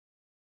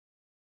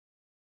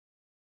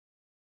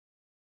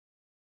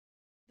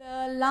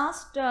The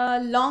last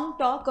long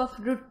talk of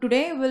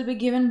today will be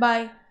given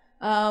by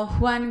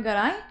Juan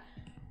Garay.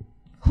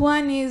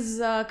 Juan is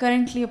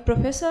currently a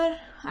professor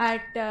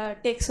at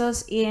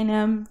Texas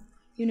A&M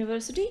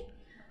University,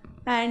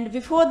 and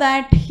before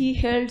that he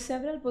held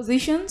several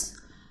positions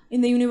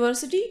in the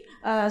university,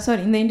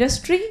 in the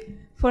industry.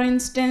 For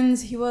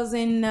instance, he was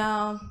in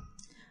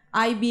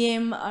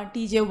IBM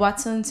TJ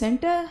Watson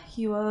Center,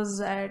 he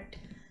was at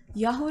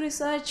Yahoo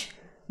Research,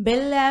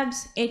 Bell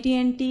Labs,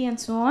 AT&T, and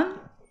so on.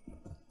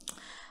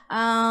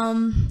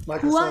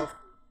 Microsoft.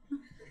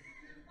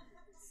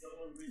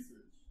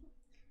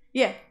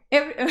 Yeah,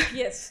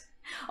 yes,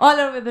 all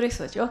over the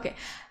research. Okay,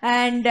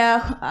 and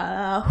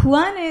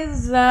Juan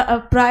is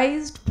a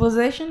prized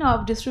possession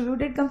of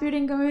distributed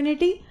computing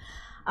community.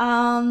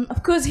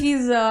 Of course,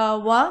 his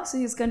works,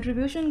 his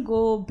contribution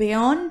go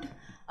beyond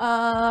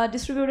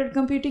distributed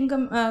computing.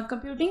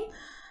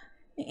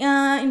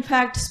 In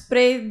fact,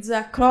 spreads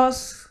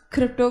across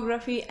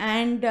cryptography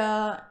and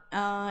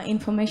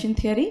information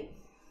theory.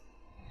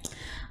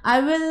 I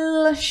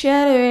will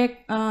share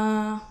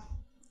a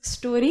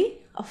story,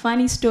 a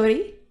funny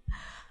story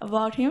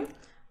about him.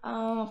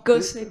 Of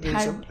course, it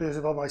is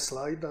about my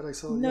slide that I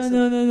saw.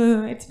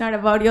 No, it's not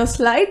about your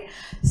slide.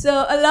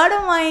 So a lot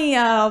of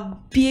my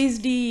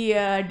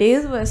PhD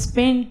days were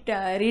spent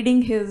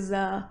reading his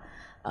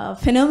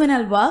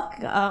phenomenal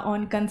work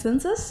on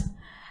consensus.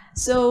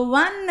 So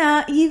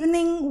one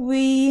evening,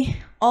 we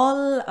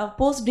all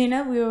post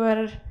dinner we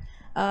were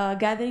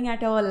gathering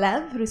at our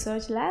lab,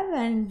 research lab,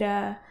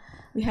 and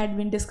we had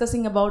been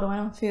discussing about one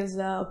of his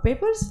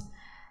papers,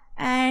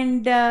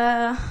 and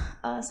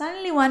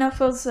suddenly one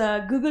of us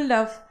googled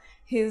up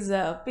his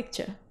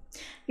picture.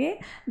 Okay,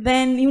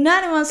 then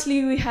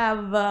unanimously we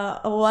have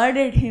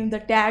awarded him the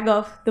tag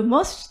of the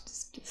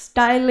most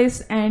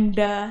stylish and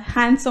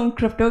handsome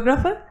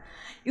cryptographer.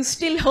 You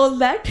still hold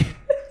that?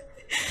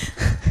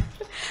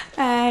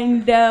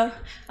 And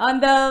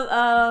on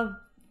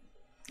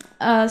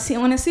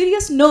a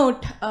serious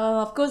note,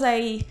 of course,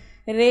 I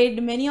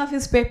read many of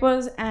his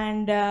papers,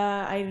 and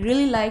I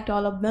really liked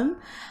all of them.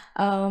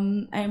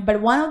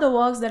 But one of the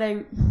works that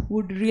I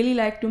would really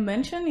like to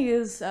mention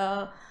is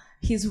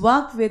his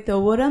work with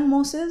Warren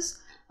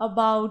Moses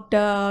about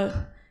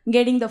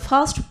getting the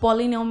first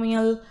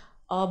polynomial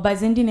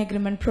Byzantine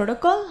agreement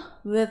protocol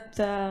with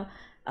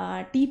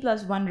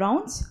T+1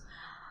 rounds.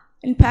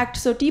 In fact,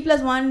 so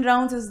T+1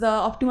 rounds is the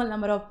optimal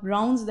number of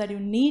rounds that you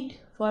need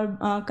for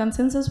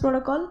consensus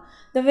protocol.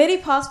 The very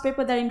first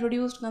paper that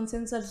introduced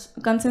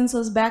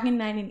consensus back in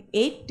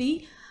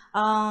 1980,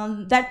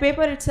 that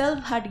paper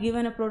itself had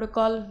given a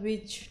protocol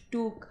which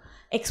took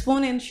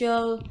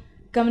exponential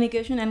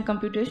communication and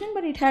computation,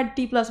 but it had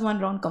T+1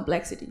 round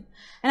complexity.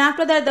 And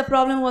after that, the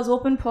problem was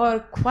open for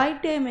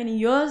quite many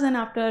years, and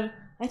after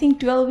I think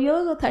 12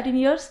 years or 13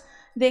 years,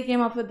 they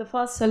came up with the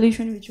first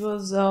solution, which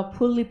was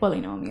fully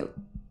polynomial.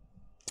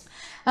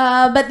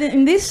 But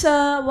in this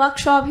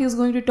workshop, he is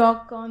going to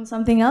talk on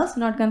something else,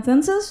 not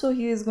consensus. So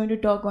he is going to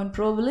talk on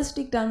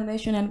probabilistic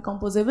termination and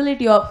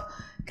composability of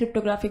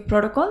cryptographic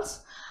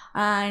protocols.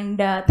 And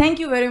thank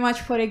you very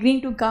much for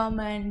agreeing to come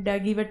and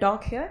give a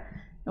talk here.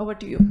 Over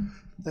to you.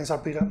 Thanks,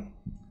 Arpita.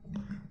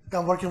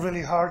 I'm working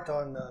really hard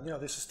on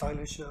this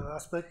stylish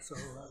aspect. So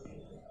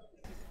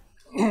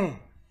can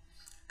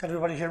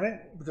everybody hear me?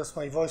 Because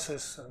my voice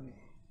is.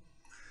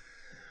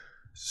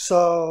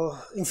 So,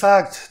 in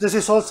fact, this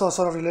is also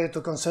sort of related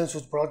to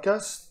consensus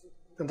broadcast,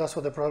 and that's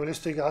what the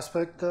probabilistic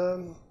aspect,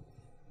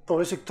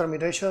 probabilistic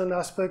termination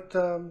aspect,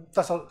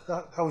 that's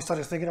how we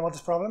started thinking about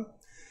this problem.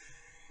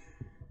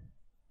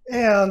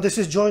 And this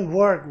is joint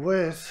work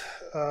with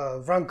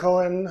Ram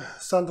Cohen,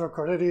 Sandro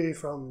Corretti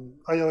from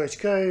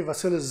IOHK,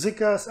 Vasilis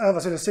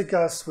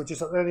Zikas, which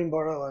is at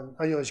Edinburgh and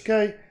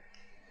IOHK.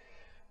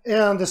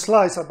 And the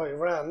slides are by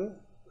Ram,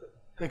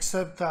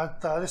 except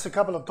that there's a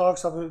couple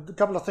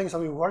of things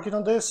I've been working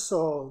on this.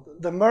 So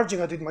the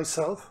merging I did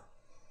myself,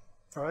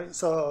 all right?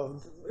 So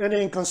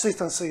any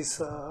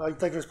inconsistencies, I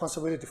take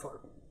responsibility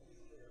for.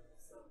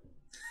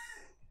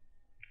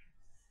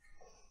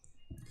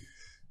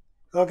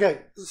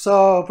 Okay,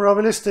 so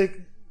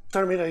probabilistic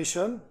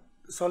termination.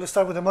 So let's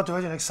start with a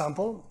motivation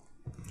example.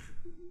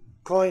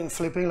 Coin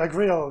flipping, like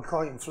real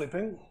coin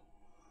flipping,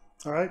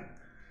 all right?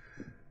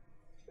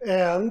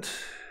 And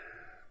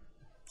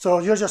so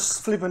you're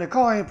just flipping a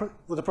coin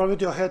with the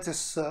probability of heads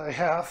is a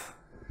half.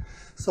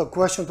 So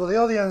question to the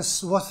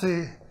audience,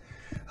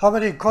 how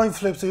many coin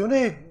flips do you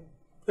need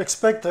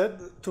expected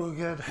to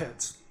get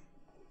heads?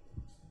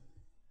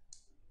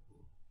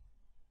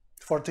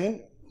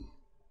 14?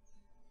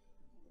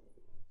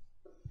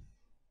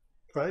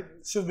 Right,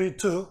 should be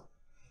 2.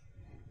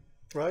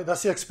 Right,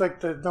 that's the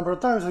expected number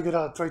of times you're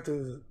gonna try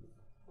to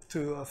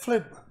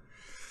flip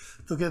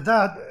to get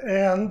that.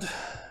 And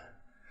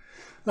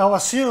now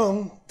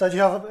assume that you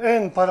have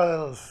n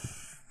parallel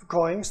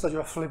coins that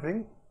you're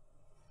flipping,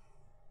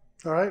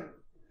 all right?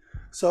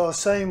 So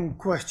same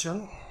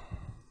question.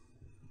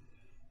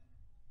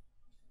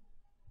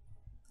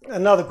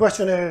 And now the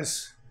question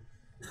is,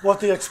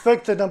 what's the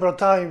expected number of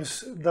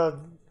times that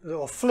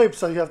or flips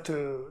that you have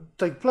to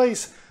take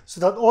place so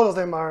that all of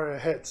them are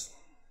heads.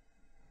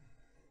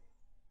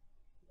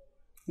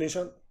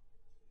 Nishan?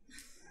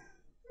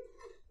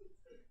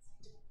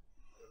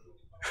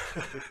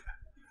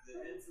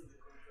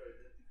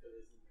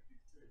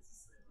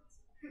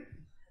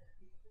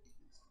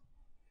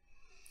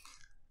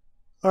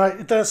 All right,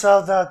 it turns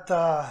out that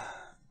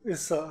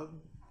it's a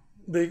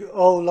big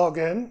O log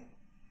n.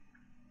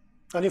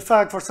 And in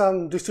fact, for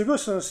some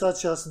distributions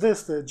such as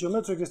this, the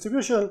geometric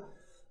distribution,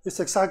 it's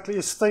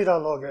theta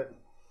log n.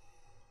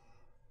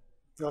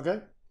 Okay?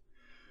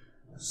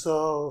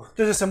 So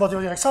this is a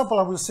motivating example,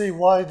 and we'll see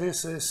why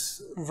this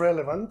is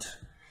relevant.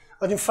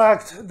 And in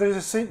fact, there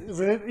is a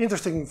really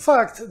interesting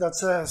fact that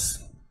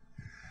says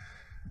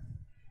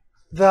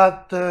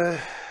that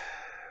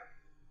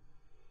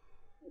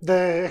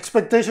the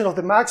expectation of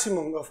the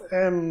maximum of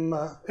n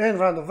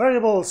random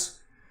variables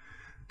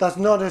does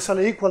not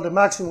necessarily equal the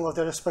maximum of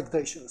their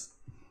expectations.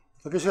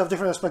 Because you have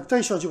different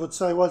expectations, you would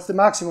say, well, the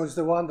maximum is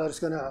the one that is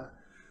going to,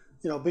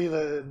 be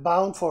the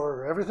bound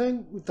for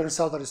everything. It turns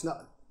out that it's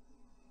not.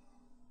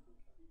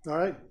 All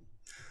right.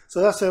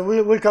 So that's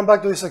we'll come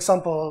back to this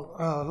example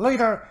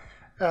later.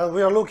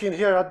 We are looking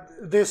here at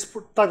this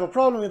type of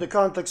problem in the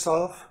context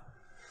of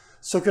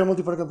secure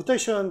multiparty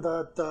computation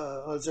that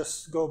I'll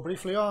just go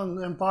briefly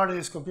on, n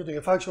parties, computing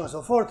a function, and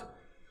so forth.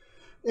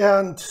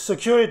 And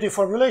security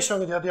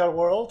formulation in the ideal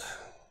world,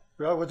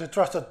 where the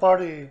trusted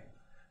party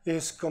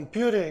is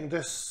computing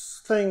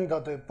this thing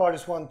that the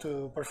parties want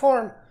to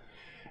perform.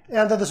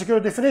 And then the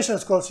security definition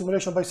is called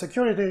simulation-based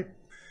security,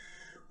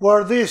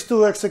 where these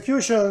two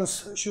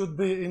executions should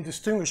be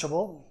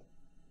indistinguishable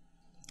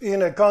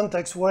in a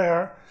context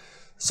where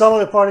some of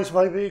the parties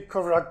might be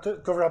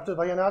corrupted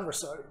by an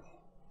adversary.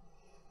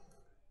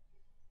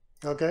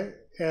 Okay,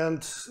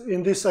 and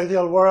in this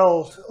ideal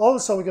world,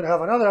 also we can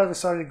have another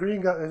adversary,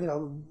 green guy,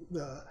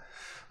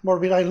 more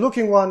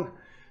benign-looking one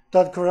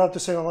that corrupt the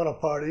same amount of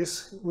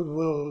parties. We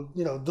will,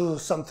 do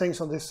some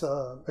things on this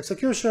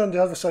execution.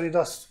 The adversary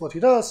does what he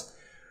does,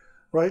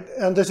 right?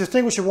 And the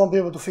distinguisher won't be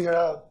able to figure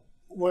out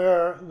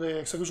where the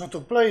execution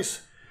took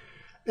place.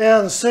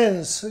 And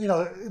since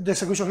the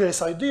execution here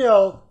is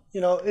ideal,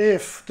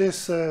 if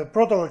this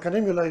protocol can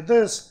emulate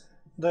this,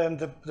 then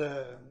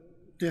the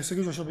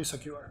execution should be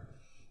secure.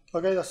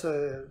 Okay, that's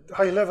a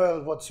high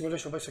level what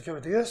simulation-based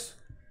security is.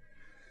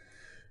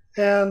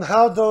 And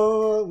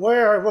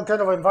what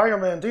kind of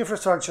environment,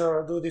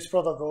 infrastructure do these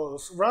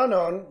protocols run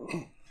on?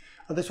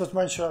 And this was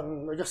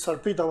mentioned, I guess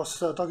Sarpita was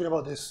talking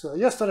about this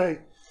yesterday.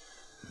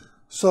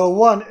 So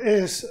one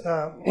is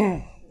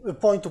a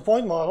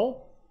point-to-point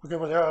model, okay,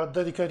 where there are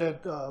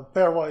dedicated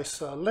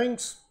pairwise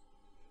links.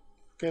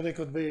 Okay, they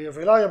could be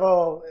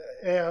reliable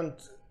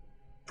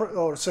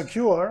or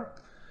secure.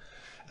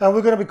 And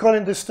we're going to be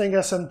calling this thing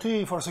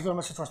SMT for secure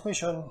message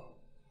transmission,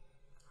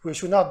 which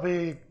should not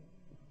be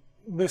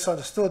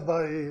misunderstood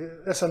by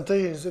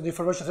SMT in the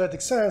information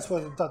theoretic sense,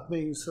 whether that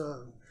means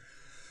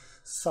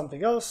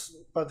something else.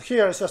 But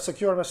here it's just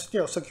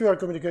secure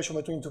communication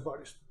between two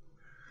parties.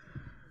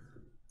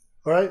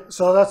 All right,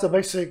 so that's the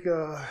basic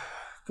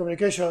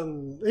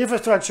communication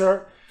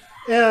infrastructure.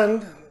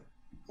 And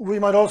we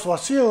might also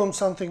assume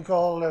something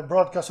called a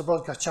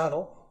broadcast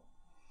channel.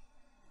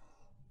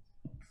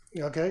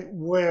 Okay,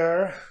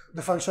 where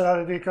the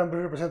functionality can be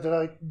represented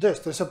like this.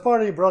 There's a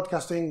party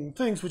broadcasting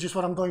things, which is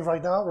what I'm doing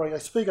right now, right? I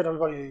speak and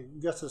everybody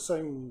gets the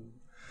same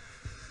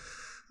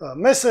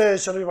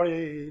message, and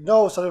everybody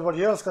knows that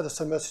everybody else got the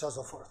same message and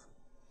so forth.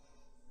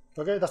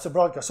 Okay, that's a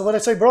broadcast. So when I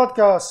say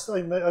broadcast,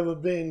 I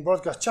would mean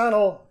broadcast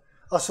channel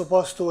as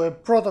opposed to a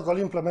protocol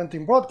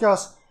implementing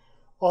broadcast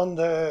on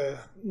the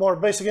more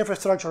basic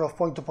infrastructure of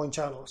point-to-point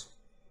channels.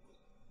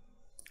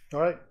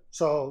 All right.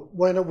 So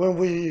when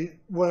we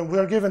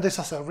are given this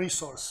as a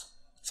resource,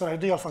 it's an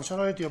ideal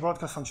functionality, a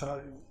broadcast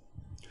functionality.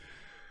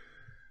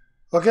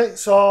 Okay,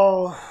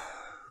 so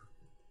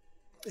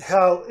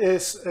how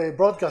is a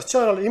broadcast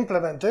channel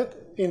implemented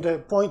in the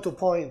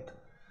point-to-point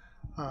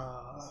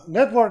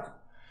network?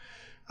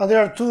 And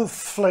there are two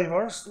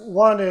flavors.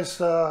 One is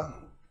the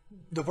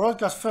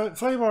broadcast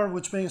flavor,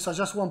 which means that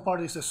just one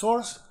party is the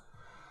source,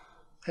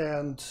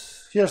 and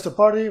here's the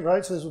party,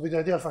 right? So this would be the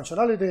ideal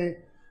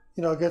functionality.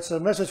 Gets a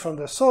message from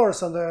the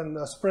source and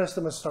then spreads the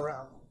message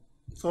around.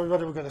 So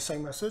everybody will get the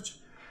same message.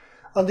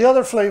 And the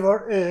other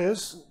flavor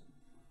is,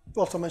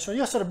 also mentioned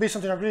yesterday,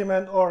 Byzantine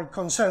agreement or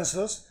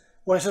consensus,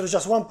 where instead of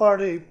just one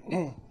party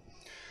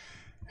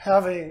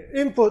having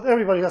input,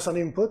 everybody has an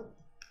input.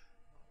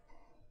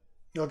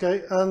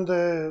 Okay,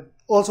 and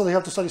also they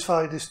have to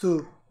satisfy these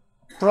two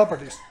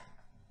properties.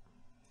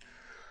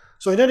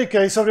 So in any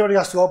case, everybody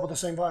has to output the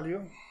same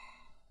value.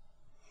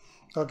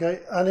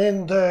 Okay, and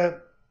in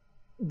the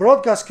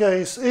broadcast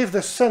case, if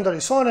the sender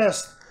is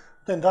honest,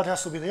 then that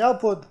has to be the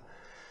output.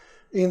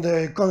 In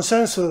the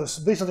consensus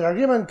Byzantine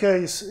agreement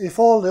case, if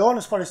all the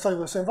honest parties start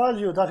with the same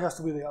value, that has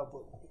to be the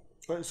output.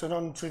 So it's a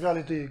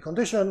non-triviality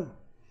condition.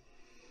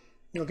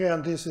 Okay,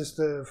 and this is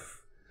the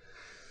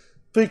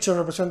picture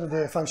representing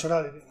the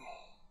functionality.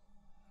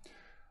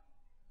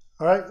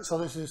 All right, so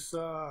this is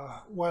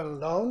well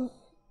known.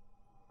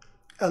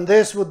 And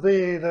this would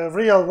be the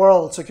real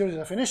world security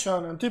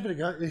definition, and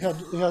typically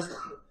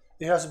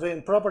it has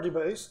been property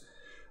based,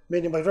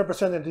 meaning by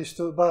representing these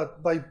two,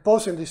 but by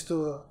posing these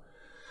two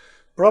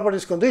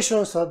properties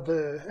conditions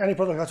that any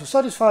protocol has to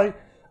satisfy,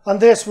 and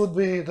this would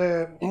be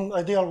the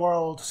ideal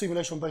world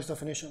simulation based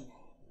definition.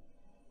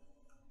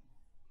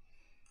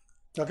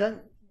 Okay,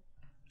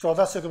 so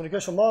that's the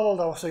communication model.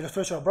 That was the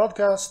illustration of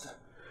broadcast,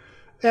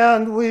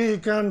 and we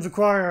can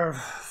require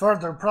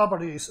further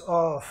properties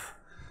of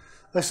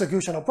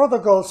execution of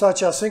protocols,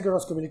 such as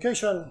synchronous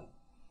communication.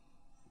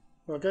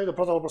 Okay, the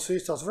protocol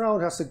proceeds as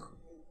round,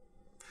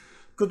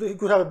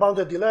 could have a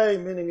bounded delay,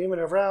 meaning even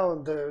a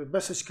round, the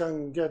message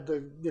can get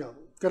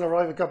can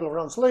arrive a couple of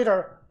rounds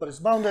later, but it's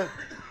bounded.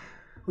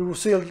 We will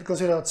still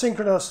consider that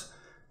synchronous.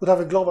 Would have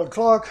a global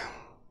clock,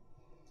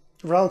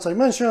 rounds I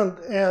mentioned,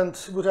 and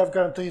would have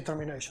guaranteed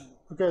termination.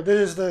 Okay,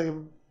 this is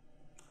the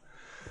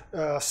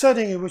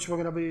setting in which we're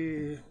going to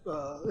be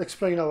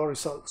explaining our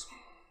results.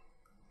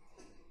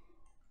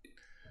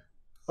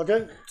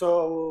 Okay,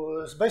 so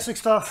it's basic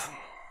stuff.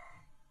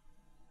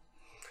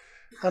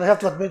 And I have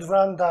to admit,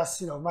 Rand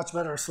does much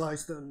better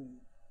slides than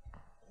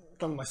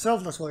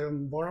myself. That's why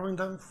I'm borrowing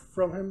them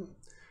from him.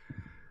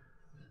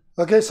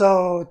 Okay,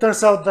 so it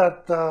turns out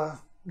that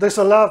there's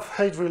a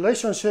love-hate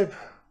relationship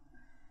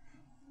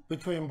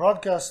between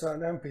broadcast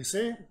and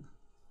MPC.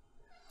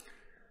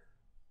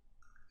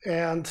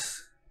 And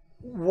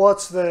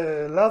what's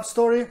the love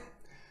story?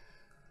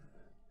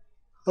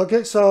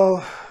 Okay,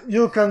 so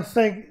you can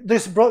think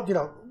this,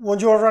 when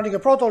you are running a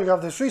protocol, you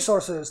have these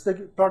resources.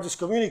 The parties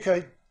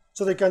communicate,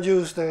 so they can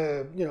use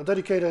the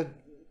dedicated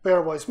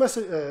pairwise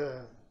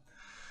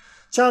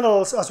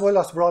channels as well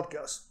as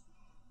broadcast.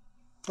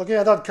 Okay,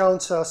 and that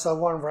counts as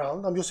one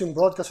round. I'm using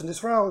broadcast in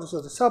this round, so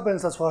this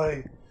happens. That's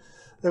why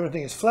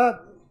everything is flat.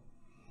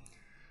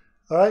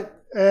 All right,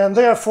 and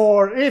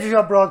therefore, if you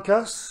have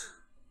broadcast,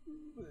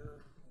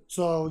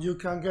 so you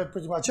can get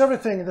pretty much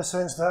everything in the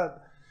sense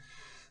that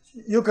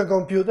you can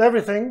compute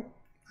everything.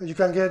 You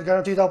can get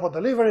guaranteed output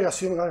delivery,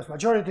 assuming honest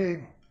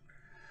majority.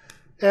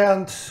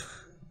 And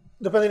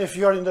depending if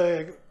you are in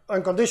the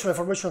unconditional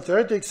information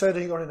theoretic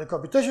setting or in the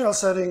computational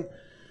setting,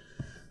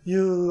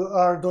 you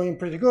are doing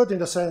pretty good in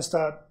the sense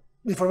that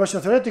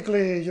information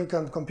theoretically, you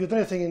can compute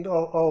anything in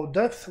O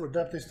depth, where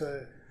depth is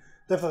the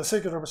depth of the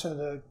circuit representing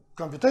the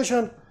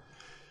computation,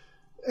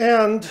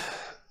 and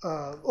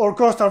or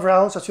constant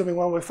rounds, assuming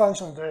one-way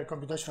function in the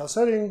computational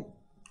setting.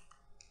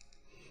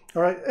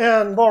 All right,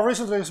 and more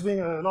recently, there's been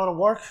a lot of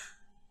work,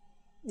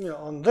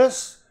 on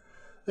this.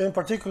 In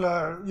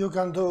particular, you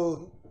can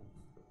do,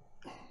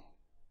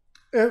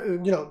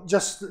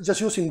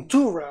 just using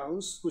 2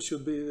 rounds, which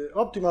should be the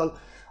optimal.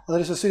 And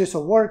there is a series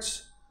of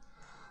works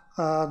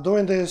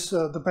doing this,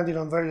 depending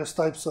on various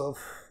types of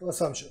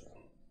assumption.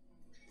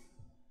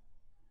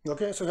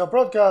 Okay, so you have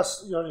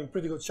broadcast, you're in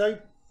pretty good shape.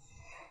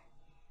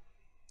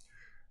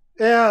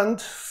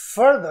 And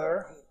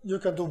further, you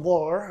can do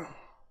more,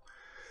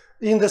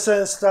 in the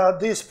sense that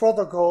these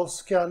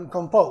protocols can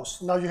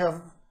compose. Now you have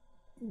a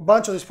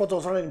bunch of these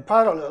protocols running in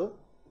parallel,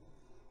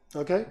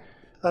 okay?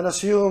 And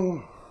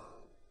assume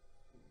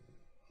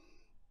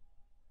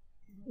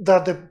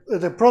that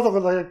the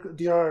protocol that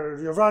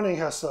you're running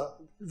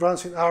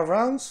runs in R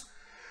rounds.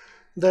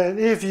 Then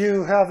if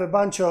you have a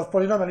bunch of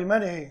polynomially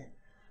many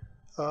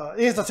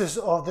instances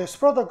of this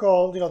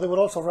protocol, they will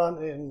also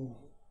run in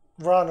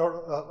R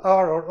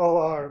or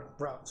OR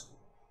rounds.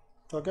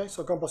 Okay,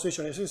 so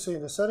composition is easy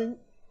in the setting.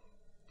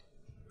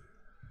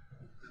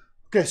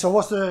 Okay, so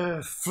what's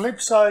the flip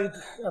side?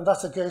 And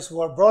that's the case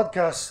where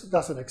broadcast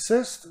doesn't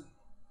exist.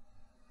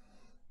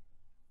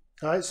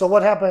 All right, so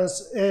what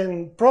happens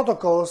in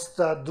protocols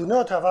that do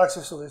not have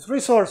access to this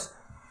resource?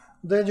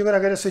 Then you're going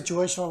to get a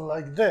situation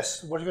like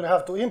this, where you're going to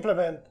have to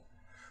implement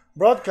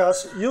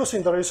broadcast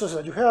using the resources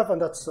that you have,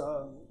 and that's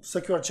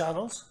secure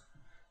channels.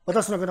 But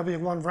that's not going to be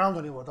one round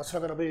anymore. That's not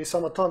going to be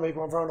some atomic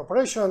one round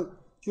operation.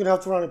 You're going to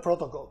have to run a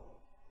protocol.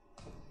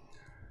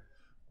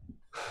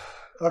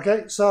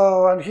 Okay,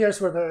 so, and here's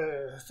where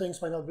the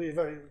things might not be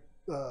very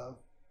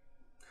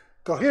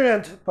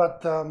coherent,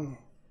 but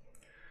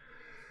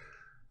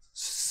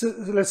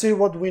let's see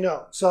what we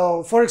know.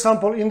 So, for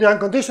example, in the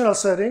unconditional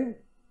setting,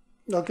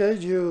 okay,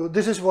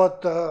 this is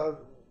what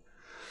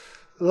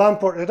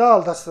Lamport et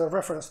al., that's the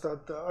reference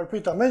that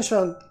Arpita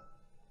mentioned,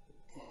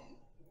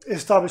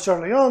 established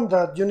early on,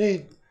 that you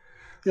need,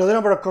 the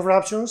number of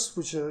corruptions,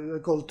 which I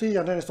call T,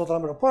 and then its total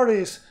number of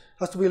parties,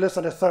 has to be less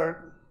than 1/3.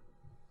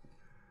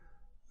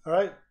 All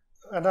right,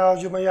 and now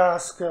you may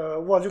ask,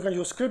 well, you can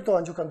use crypto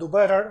and you can do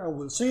better, and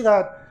we'll see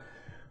that.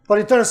 But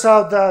it turns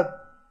out that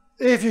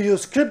if you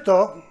use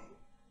crypto,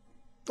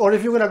 or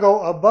if you're going to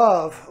go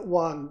above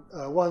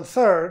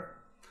 1/3,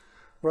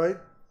 right,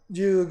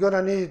 you're going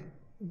to need,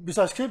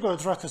 besides crypto, a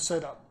trusted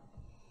setup.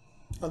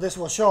 And this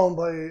was shown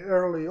by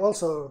early,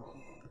 also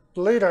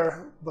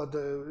later, but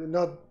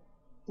not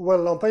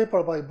well-known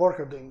paper by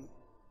Borcherding.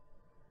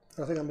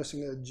 I think I'm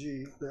missing a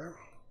G there.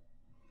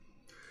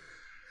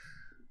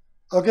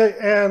 Okay,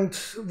 and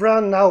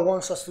Rand now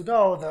wants us to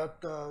know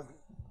that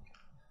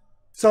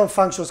some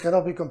functions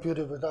cannot be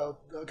computed without,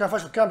 can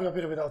be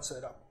computed without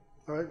setup,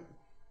 all right?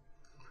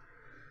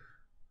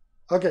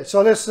 Okay,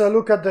 so let's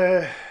look at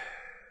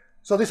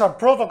so these are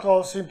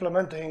protocols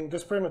implementing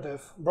this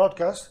primitive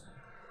broadcast.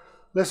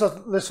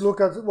 Let's look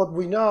at what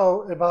we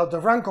know about the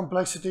run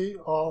complexity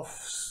of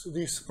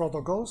these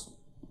protocols.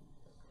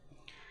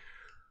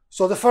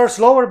 So the first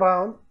lower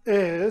bound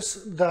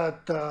is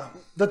that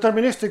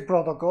deterministic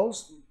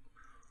protocols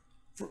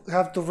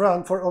have to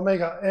run for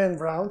omega n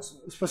rounds,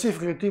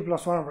 specifically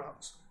t+1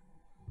 rounds.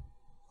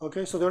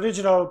 Okay, so the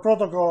original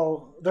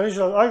protocol, the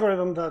original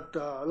algorithm that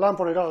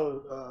Lamport et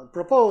al.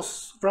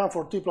 Proposed ran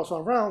for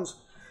t+1 rounds,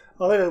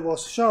 and later it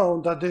was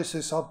shown that this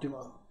is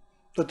optimal,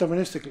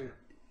 deterministically.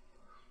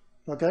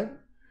 Okay,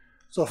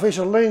 so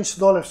Fisher-Lynch,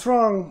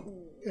 Dolev-Strong,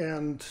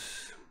 and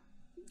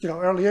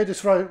early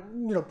 80s, right?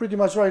 Pretty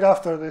much right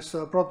after this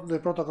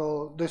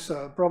this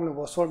problem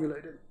was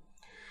formulated.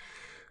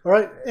 All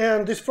right,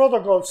 and this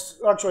protocol,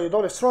 actually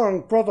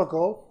Dolev-Strong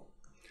protocol,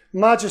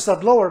 matches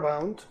that lower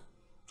bound.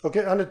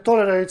 Okay, and it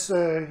tolerates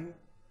an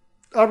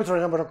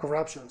arbitrary number of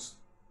corruptions.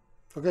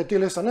 Okay, t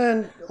less than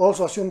n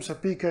also assumes a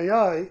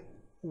pki,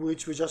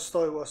 which we just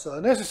thought was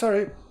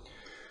necessary.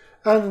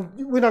 And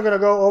we're not going to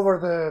go over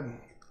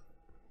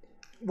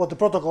what the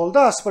protocol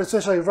does, but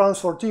essentially it runs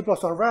for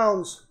t+1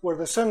 rounds, where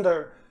the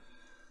sender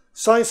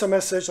signs a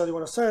message that you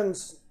want to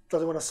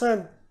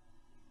send,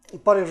 the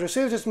party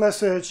receives this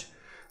message,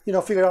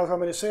 figure out how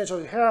many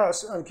signatures it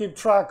has, and keep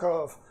track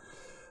of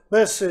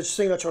message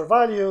signature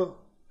value.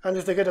 And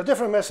if they get a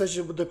different message,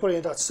 they put it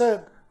in that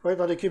set, right?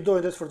 And they keep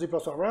doing this for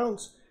t+1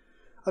 rounds.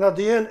 And at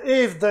the end,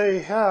 if they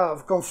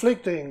have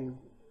conflicting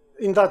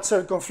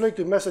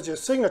messages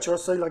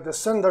signatures, say like the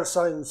sender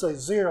sign say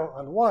 0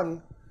 and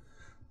 1,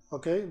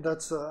 okay,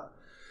 that's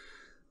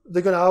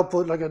they're going to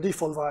output like a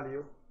default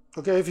value.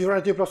 Okay, if you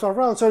run t+1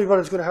 rounds,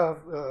 everybody's going to have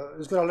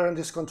is going to learn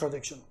this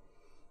contradiction.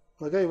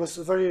 Okay, it was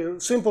a very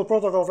simple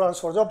protocol runs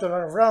for the optimal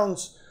number of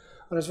rounds,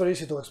 and it's very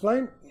easy to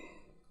explain.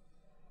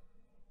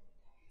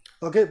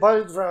 Okay, but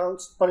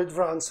it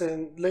runs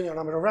in linear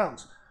number of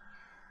rounds.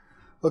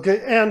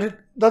 Okay, and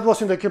that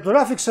was in the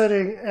cryptographic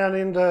setting, and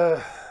in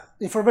the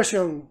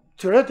information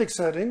theoretic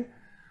setting,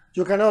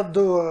 you cannot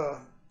do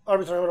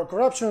arbitrary number of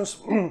corruptions.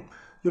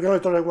 You can only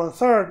tolerate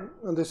 1/3,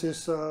 and this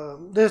is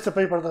the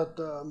paper that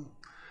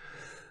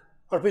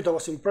Arpito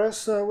was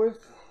impressed with.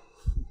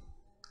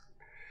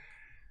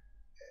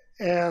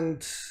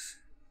 And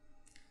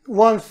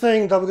one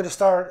thing that we're going to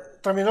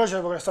start, terminology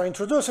that we're going to start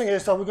introducing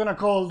is that we're going to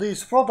call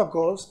these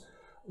protocols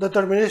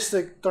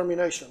deterministic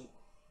termination.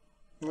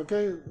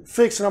 Okay,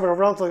 fixed number of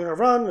rounds they're going to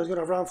run. It's going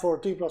to run for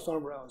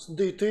t+1 rounds.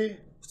 DT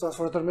stands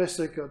for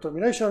deterministic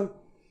termination.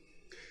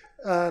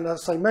 And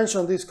as I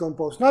mentioned, this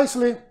compose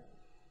nicely.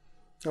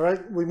 All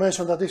right, we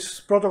mentioned that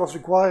these protocols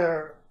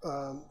require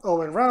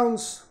ON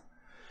rounds.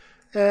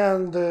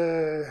 And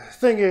the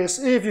thing is,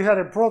 if you had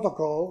a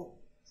protocol,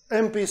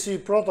 MPC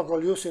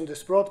protocol using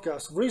this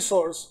broadcast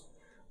resource,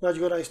 now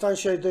you're going to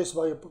instantiate this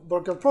by a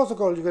broadcast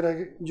protocol,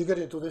 you get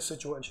into this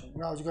situation.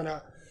 Now you're going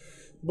to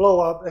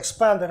blow up,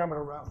 expand the number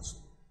of rounds.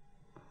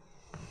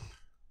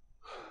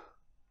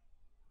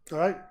 All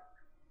right,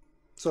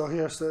 so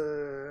here's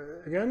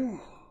again.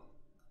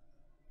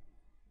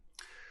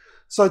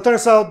 So it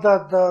turns out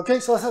that, okay,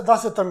 so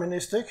that's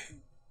deterministic.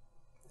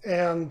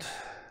 And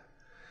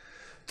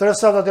it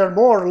turns out that there are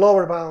more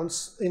lower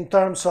bounds in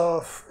terms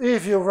of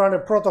if you run a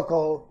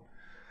protocol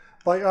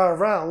by R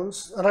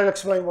rounds, and I'll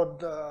explain what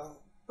the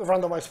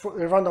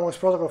randomized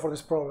protocol for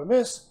this problem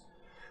is.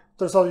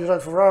 Turns out you run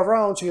for R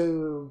rounds,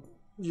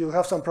 you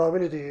have some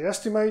probability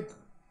estimate.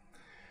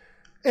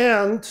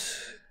 And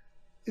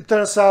it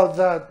turns out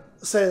that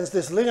since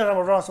this linear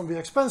number of rounds can be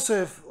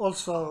expensive,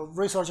 also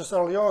researchers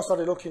early on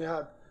started looking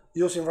at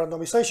using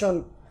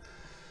randomization,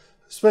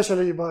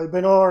 especially by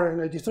Benor in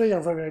 83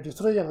 and Revin in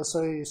 83, and I'll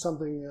say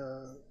something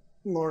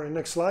more in the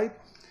next slide.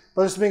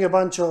 But there's been a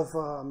bunch of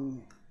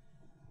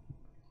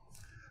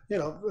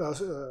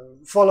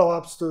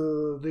follow-ups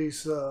to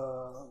these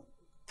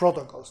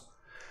protocols.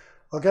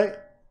 Okay,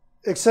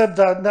 except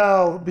that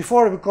now,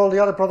 before we call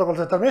the other protocol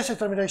deterministic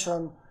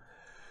termination,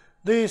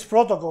 these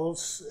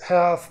protocols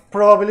have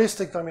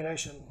probabilistic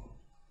termination,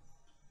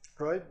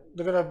 right?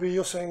 They're going to be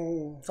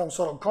using some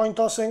sort of coin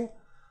tossing.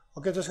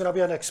 Okay, there's going to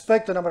be an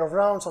expected number of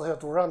rounds that they have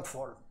to run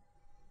for.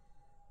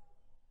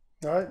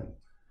 All right,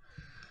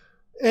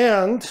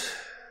 and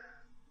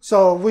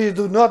so we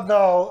do not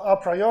know a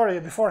priori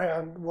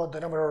beforehand what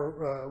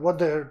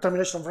the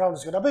termination of round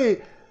is going to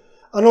be,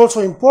 and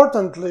also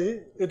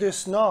importantly, it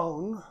is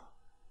known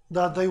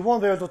that they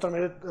won't be able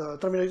to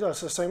terminate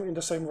as in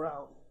the same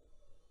round.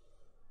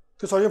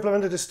 Because when you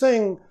implemented this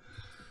thing,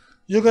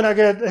 you're going to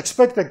get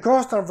expected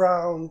constant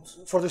round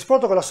for this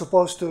protocol as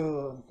opposed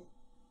to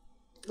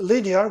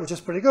linear, which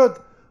is pretty good,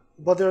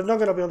 but they're not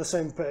going to be on the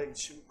same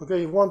page.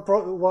 Okay,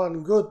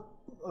 one good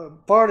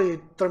party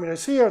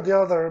terminates here, the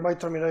other might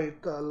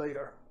terminate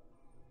later,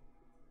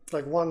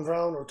 like 1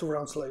 round or 2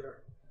 rounds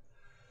later.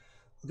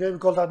 Okay, we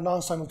call that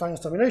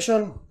non-simultaneous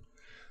termination.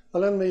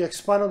 Let me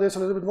expand on this a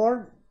little bit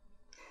more.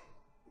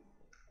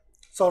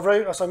 So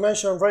as I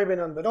mentioned, Raven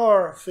and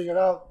Benor figured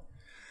out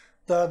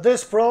that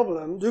this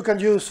problem, you can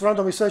use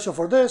randomization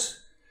for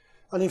this.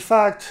 And in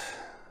fact,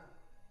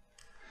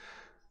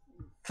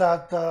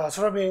 that as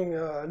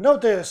Raven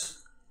noticed,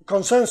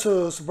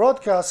 consensus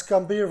broadcasts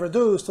can be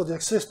reduced to the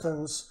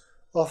existence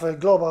of a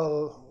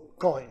global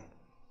coin.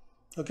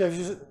 Okay,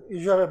 if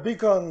you have a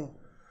beacon,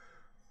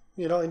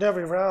 in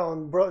every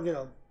round,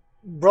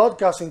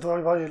 broadcasting to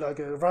everybody like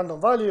a random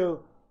value,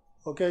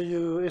 okay,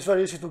 it's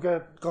very easy to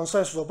get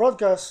consensus of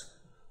broadcasts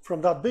from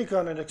that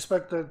beacon and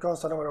expected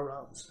constant number of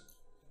rounds.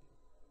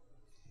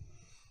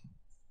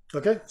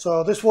 Okay,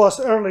 so this was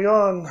early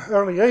on,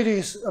 early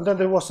 80s, and then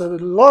there was a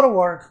lot of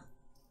work.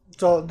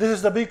 So this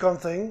is the beacon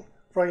thing.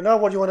 Right now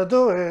what you want to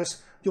do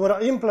is you want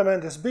to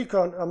implement this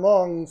beacon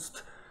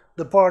amongst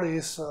the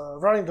parties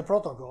running the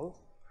protocol.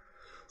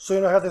 So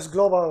you have this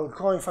global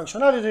coin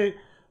functionality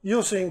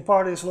using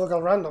parties'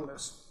 local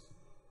randomness.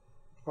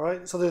 All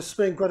right, so there's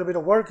been quite a bit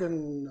of work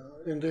on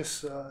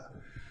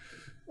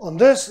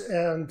this,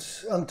 and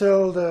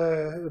until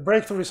the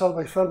breakthrough result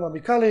by Feldman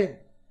Micali,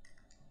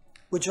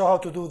 which know how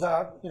to do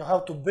that, how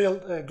to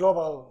build a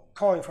global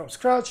coin from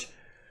scratch.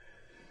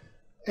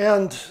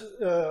 And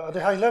at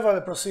the high level,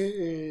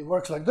 it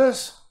works like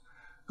this.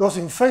 Goes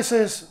in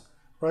phases,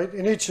 right?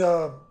 In each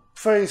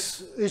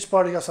phase, each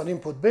party has an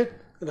input bit.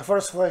 In the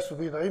first phase will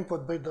be the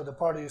input bit that the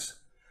parties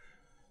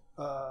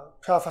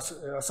have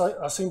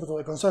as input to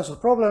the consensus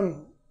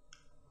problem.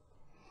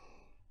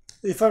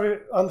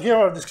 And here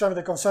I'm describing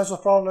the consensus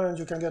problem.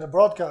 You can get a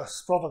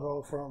broadcast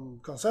protocol from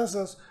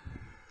consensus.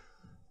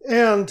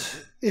 And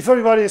if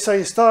everybody,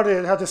 say,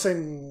 started, had the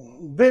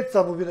same bit,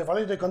 that would be the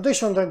validity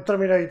condition, then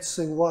terminates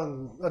in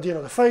one at the end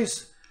of the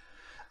phase.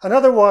 And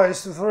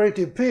otherwise, for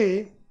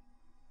ATP,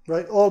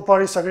 right, all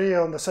parties agree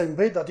on the same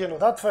bit at the end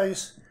of that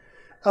phase.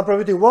 And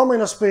probability 1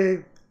 minus p,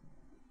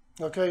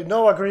 okay,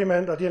 no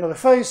agreement at the end of the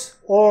phase,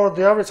 or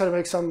the average side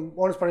makes some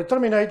honest party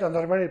terminate, and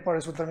the remaining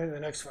parties will terminate in the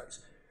next phase.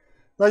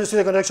 Now you see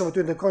the connection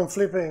between the coin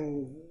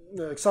flipping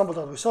example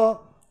that we saw,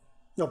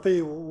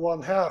 p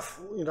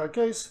 1/2 in that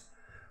case,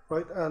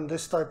 right, and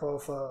this type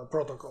of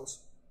protocols.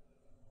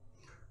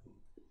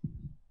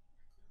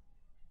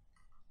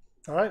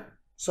 All right,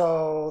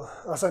 so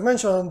as I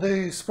mentioned,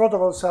 these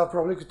protocols have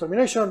probabilistic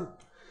termination,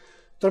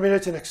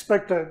 terminates in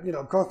expected,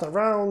 constant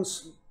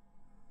rounds.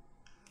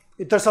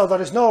 It turns out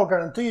there is no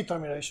guaranteed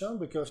termination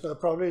because the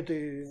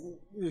probability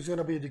is going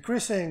to be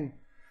decreasing,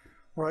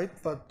 right?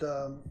 But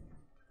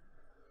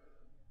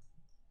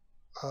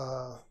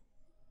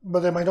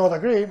they might not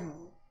agree.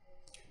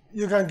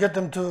 You can get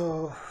them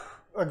to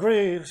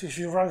agree if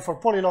you run for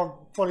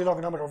polylog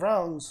number of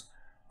rounds,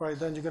 right?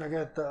 Then you're going to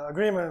get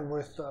agreement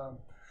with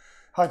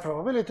high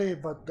probability.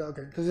 But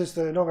okay, this is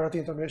the no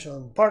guaranteed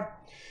termination part.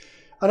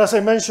 And as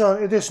I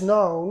mentioned, it is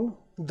known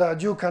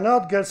that you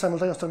cannot get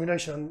simultaneous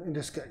termination in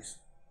this case.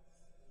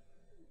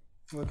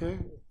 Okay,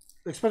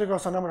 expected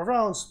constant number of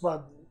rounds,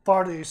 but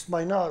parties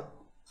might not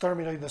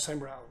terminate the same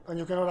round, and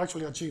you cannot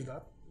actually achieve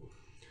that.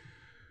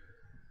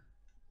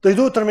 They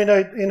do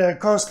terminate in a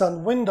constant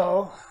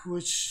window,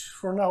 which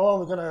from now on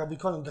we're going to be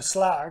calling the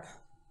slag.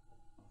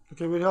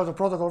 Okay, we have the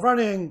protocol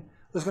running.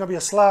 There's going to be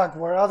a slag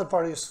where other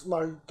parties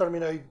might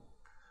terminate,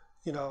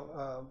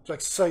 like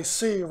say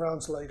C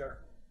rounds later.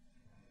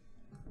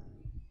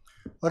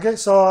 Okay,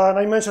 so and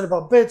I mentioned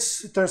about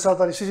bits. It turns out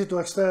that it's easy to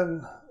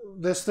extend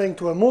this thing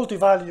to a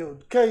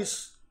multi-valued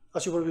case,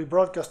 as you will be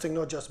broadcasting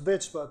not just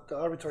bits but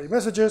arbitrary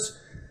messages.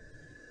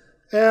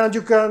 And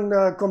you can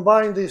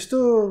combine these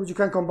two. You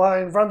can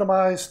combine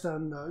randomized,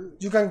 and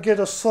you can get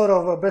a sort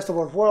of a best of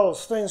both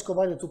worlds things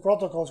combining two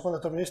protocols, one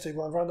deterministic,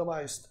 one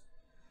randomized.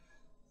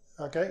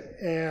 Okay,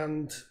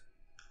 and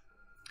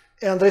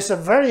there's a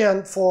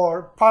variant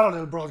for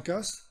parallel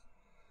broadcast,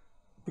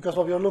 because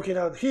what we are looking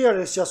at here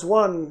is just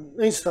one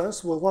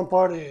instance where one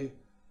party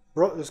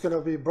is going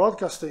to be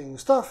broadcasting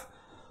stuff.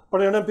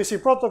 But in an MPC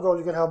protocol,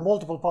 you can have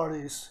multiple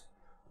parties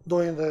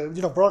doing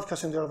the,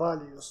 broadcasting their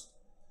values,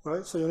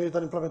 right? So you need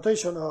an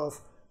implementation of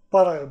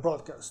parallel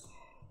broadcast.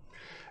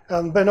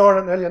 And Benor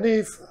and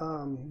Elianiv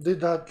did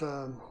that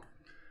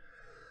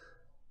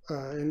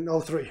in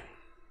 03.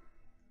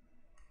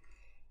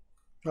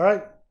 All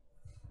right.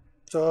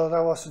 So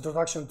that was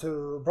introduction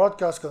to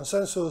broadcast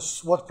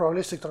consensus, what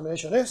probabilistic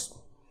termination is.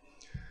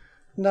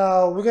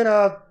 Now we're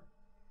gonna,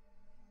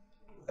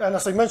 and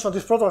as I mentioned,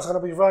 this protocol is gonna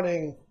be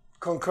running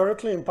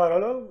concurrently in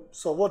parallel.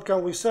 So what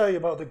can we say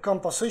about the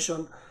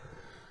composition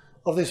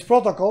of these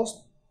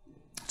protocols?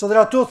 So there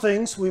are two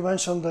things. We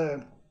mentioned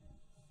the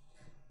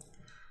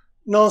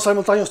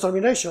non-simultaneous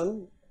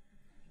termination.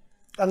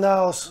 And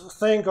now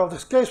think of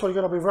this case where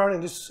you're going to be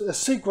running this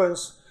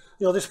sequence,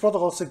 this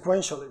protocol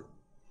sequentially.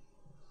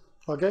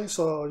 Okay,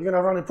 so you're going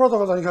to run a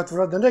protocol and you have to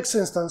run the next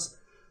instance,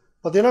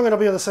 but they're not going to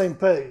be on the same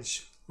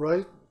page,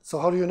 right? So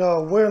how do you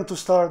know when to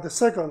start the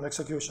second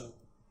execution?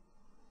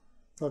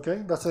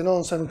 Okay, that's a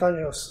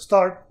non-simultaneous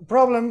start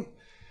problem.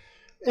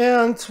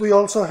 And we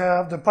also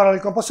have the parallel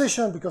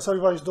composition because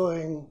everybody's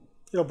doing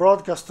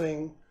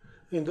broadcasting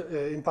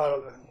in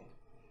parallel.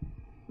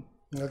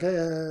 Okay,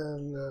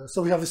 and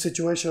so we have a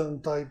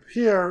situation type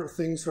here,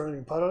 things running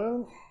in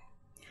parallel.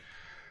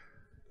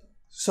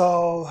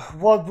 So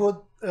what would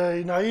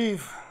a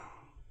naive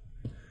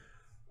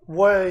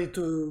way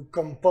to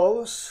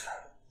compose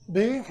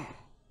be?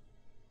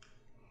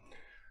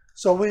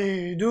 So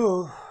we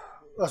do,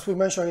 as we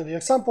mentioned in the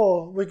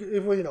example,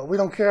 if we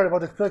don't care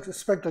about the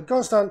expected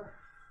constant,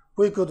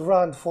 we could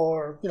run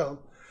for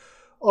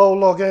O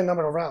log n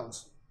number of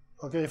rounds.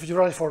 Okay, if you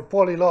run it for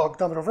polylog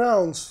number of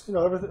rounds,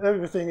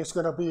 everything is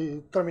going to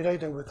be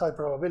terminating with high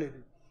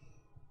probability.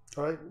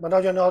 All right, but now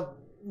you're not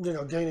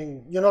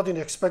you're not in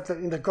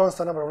the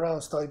constant number of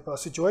rounds type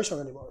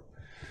situation anymore.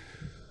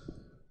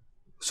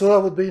 So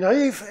that would be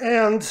naive,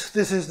 and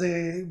this is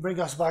bring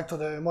us back to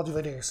the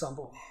motivating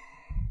example.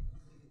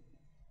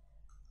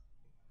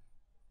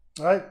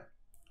 All right,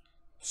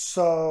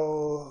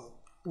 so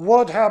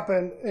what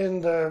happened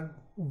in the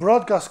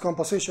broadcast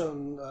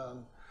composition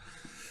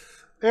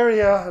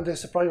area, and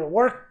this is prior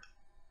work.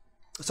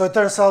 So it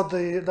turns out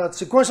that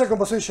sequential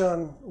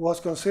composition was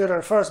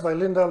considered first by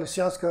Lindell,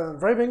 Lisianska,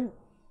 and Rabin,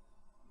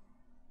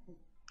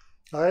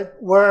 right?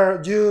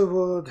 Where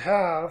you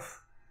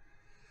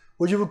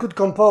could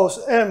compose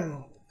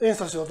m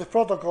instances of the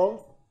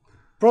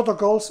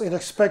protocols in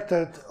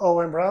expected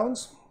OM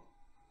rounds,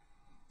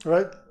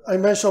 right? I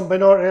mentioned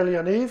Benor, Elie,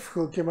 and Eve,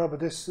 who came up with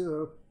this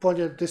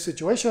pointed this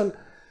situation.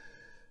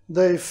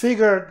 They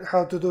figured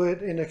how to do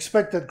it in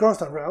expected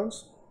constant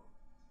rounds,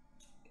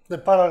 the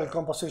parallel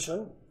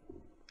composition.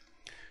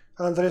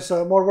 And there is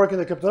more work in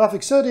the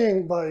cryptographic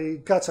setting by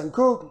Katz and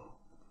Cook.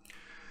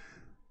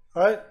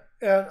 Right?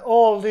 And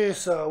all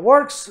these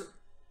works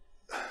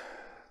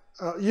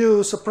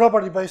use a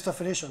property-based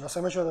definition, as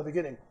I mentioned at the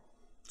beginning.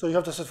 So you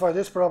have to specify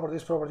this property,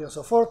 and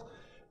so forth.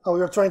 And what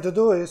we're trying to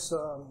do is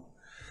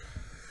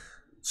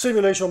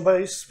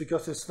simulation-based,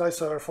 because it's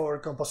nicer for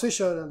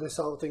composition, and this is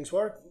how things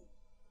work.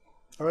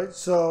 All right,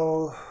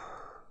 so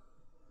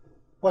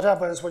what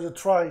happens when you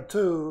try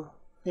to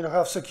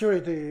have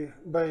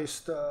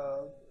security-based,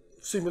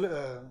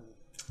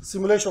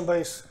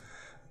 simulation-based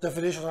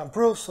definitions and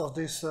proofs of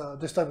this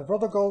type of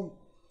protocol?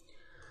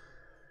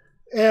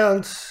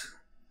 And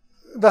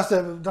that's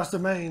the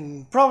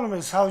main problem,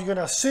 is how you're going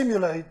to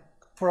simulate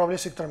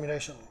probabilistic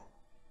termination.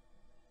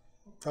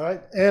 All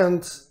right,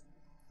 and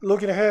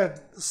looking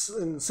ahead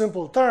in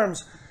simple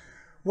terms,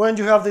 when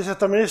you have this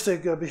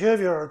deterministic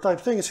behavior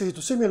type thing, it's easy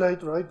to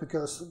simulate, right?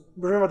 Because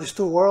remember these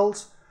two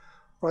worlds,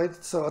 right?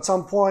 So at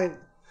some point,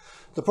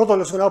 the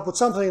protocol is going to output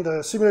something,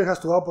 the simulator has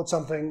to output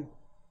something,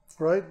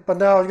 right? But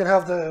now you're going to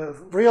have the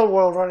real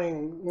world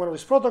running one of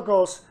these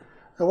protocols,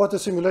 and what the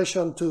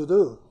simulation to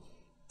do?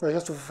 Right? It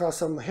has to have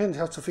some hint,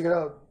 has to figure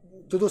out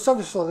to do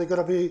something, so they're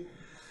going to be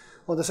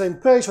on the same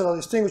page, so the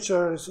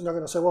distinguisher is not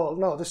going to say, well,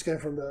 no, this came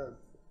from the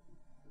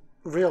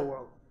real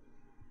world.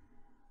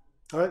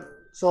 All right?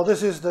 So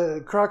this is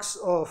the crux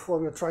of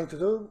what we're trying to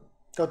do,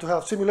 to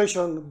have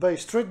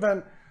simulation-based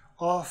treatment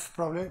of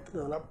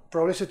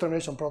probabilistic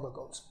termination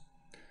protocols.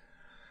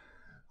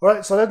 All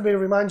right, so let me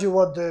remind you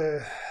what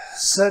the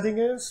setting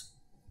is.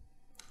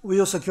 We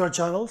use secure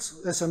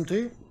channels,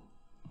 SMT.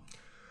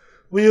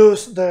 We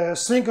use the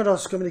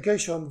synchronous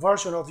communication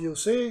version of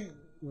UC,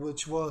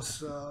 which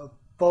was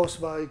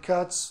posed by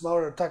Katz,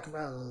 Maurer,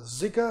 Tuckman,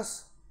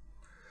 Zikas.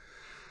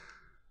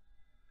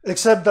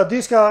 Except that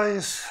these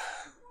guys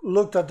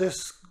looked at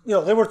this,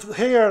 they were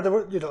here, the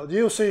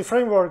UC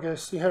framework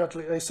is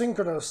inherently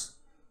asynchronous,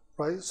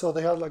 right? So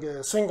they had like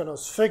a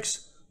synchronous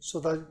fix, so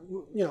that,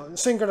 in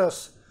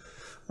synchronous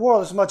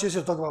world, it's much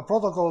easier to talk about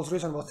protocols,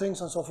 reasonable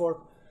things, and so forth.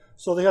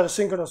 So they had a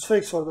synchronous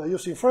fix for the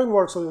UC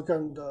framework, so you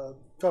can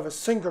have a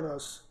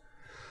synchronous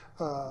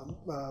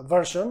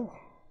version.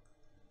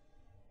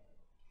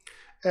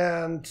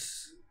 And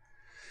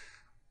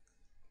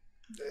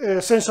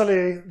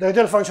essentially, the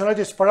ideal functionality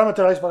is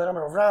parameterized by the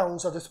number of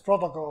rounds that this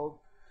protocol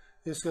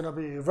is going to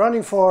be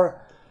running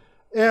for.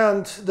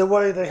 And the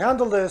way they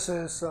handle this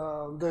is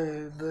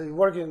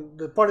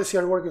the parties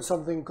here work in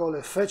something called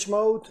a fetch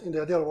mode in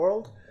the ideal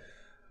world,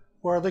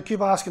 where they keep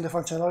asking the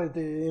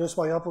functionality, is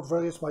my output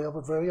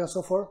ready, and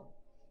so forth.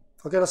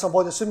 Okay, at some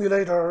point the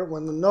simulator,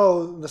 when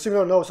the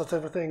simulator knows that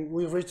everything,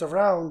 we've reached a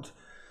round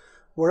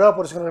where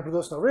output is going to be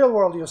produced in the real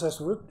world, it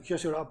says,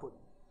 here's your output.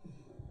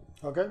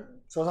 Okay,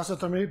 so that's the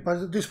termination,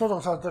 but these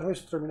protocols are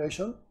deterministic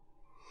termination.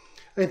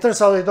 And it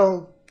turns out it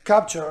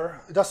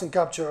doesn't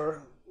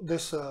capture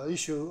this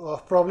issue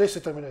of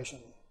probabilistic termination.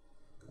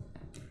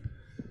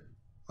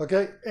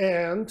 Okay,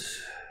 and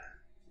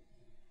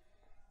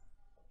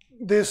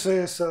this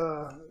is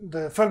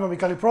the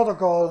Feldman-Micali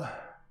protocol.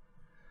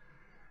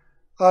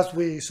 As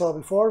we saw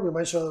before, we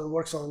mentioned it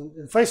works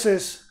in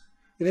phases.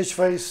 In each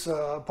phase,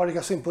 party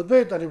has input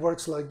bit, and it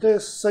works like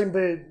this. Same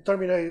bit,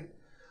 terminate,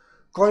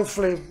 coin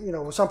flip,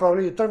 with some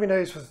probability it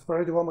terminates with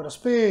probability 1 minus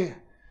p.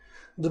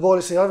 The ball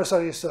is the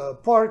adversary's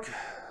park,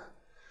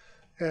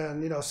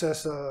 and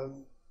says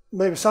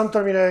maybe some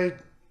terminate,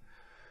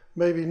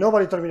 maybe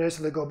nobody terminates,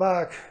 and they go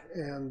back,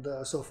 and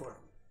so forth.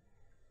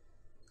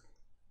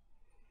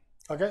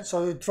 Okay,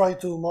 so we try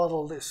to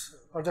model this.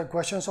 Are there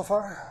questions so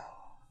far?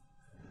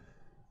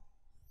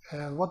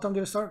 And what time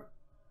did it start?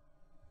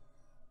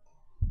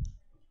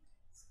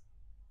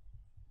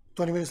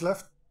 20 minutes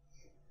left.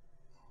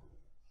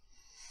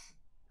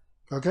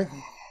 Okay.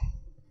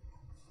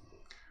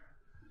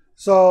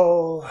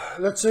 So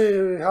let's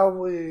see how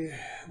we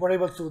were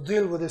able to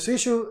deal with this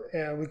issue,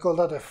 and we call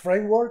that a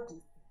framework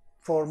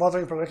for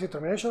modeling probabilistic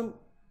termination.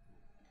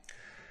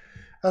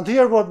 And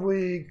here what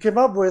we came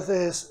up with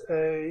is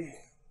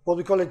what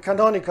we call a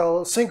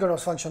canonical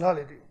synchronous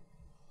functionality.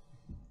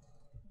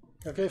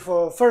 Okay,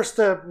 for first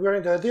step, we're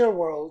in the ideal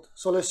world,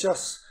 so let's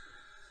just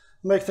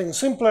make things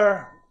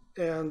simpler,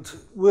 and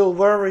we'll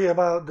worry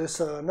about this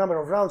number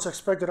of rounds,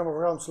 expected number of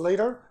rounds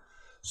later.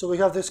 So we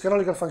have this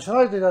canonical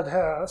functionality that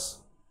has,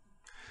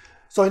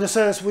 so in a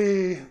sense,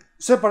 we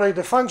separate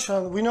the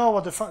function, we know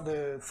what the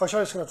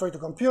functionality is going to try to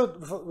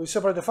compute, we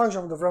separate the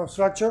function from the round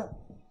structure,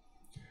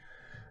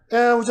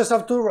 and we just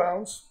have two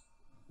rounds,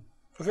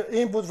 okay,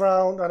 input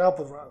round and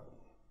output round,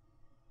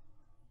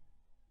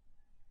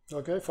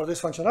 okay, for this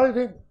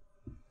functionality.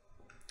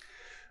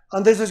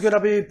 And this is going to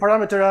be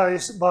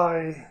parameterized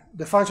by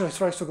the function it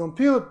tries to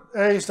compute.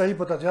 A is the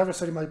input that the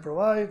adversary might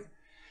provide,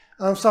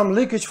 and some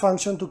leakage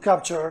function to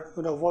capture,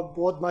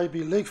 what might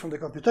be leaked from the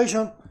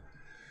computation.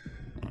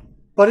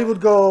 But it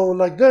would go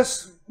like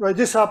this, right?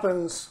 This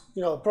happens,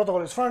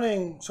 protocol is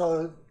running,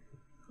 so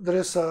there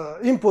is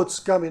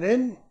inputs coming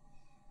in,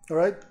 all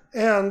right?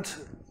 And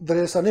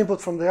there is an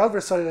input from the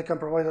adversary that can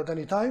provide at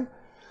any time.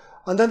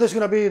 And then there's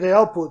going to be the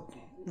output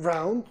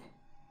round,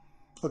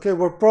 okay,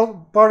 where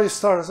party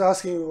starts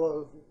asking,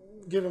 well,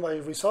 give me my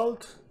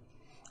result,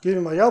 give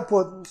me my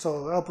output,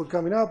 so output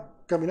coming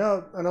up, coming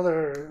out,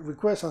 another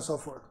request, and so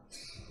forth.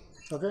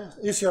 Okay,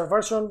 easier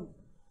version.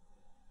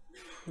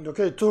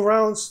 Okay, 2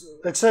 rounds,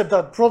 except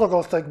that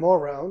protocols take more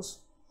rounds.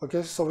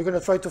 Okay, so we're going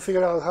to try to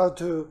figure out how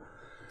to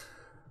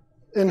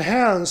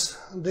enhance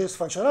this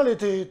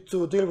functionality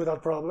to deal with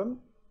that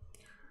problem.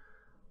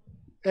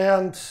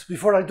 And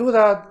before I do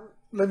that,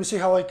 let me see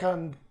how I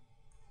can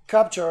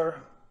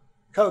capture,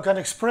 how I can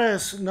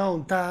express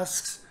known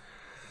tasks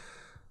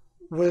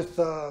with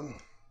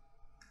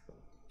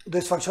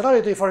this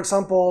functionality. For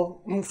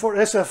example, for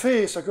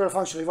SFE, secure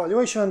function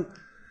evaluation,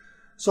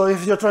 so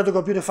if you're trying to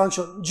compute a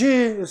function G,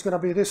 it's going to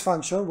be this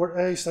function where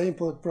A is the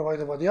input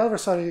provided by the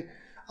adversary,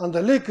 and the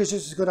leakage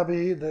is going to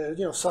be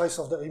the size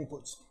of the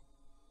inputs.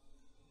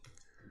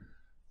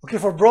 Okay,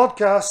 for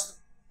broadcast,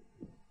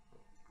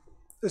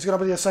 it's going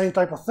to be the same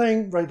type of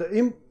thing, right?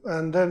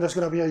 And then there's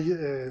going to be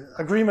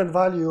a agreement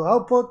value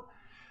output,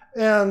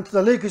 and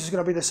the leakage is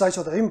going to be the size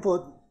of the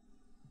input.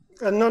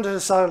 And not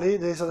necessarily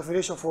there's a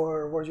definition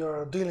for where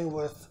you're dealing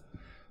with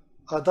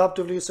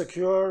adaptively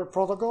secure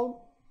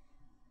protocol,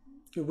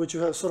 in which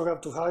you sort of have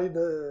to hide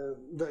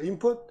the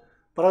input.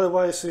 But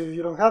otherwise, if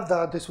you don't have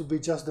that, this would be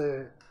just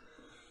the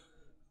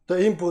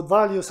input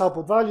values,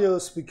 output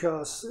values,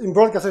 because in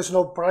broadcast there's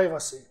no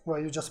privacy,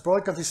 right? You just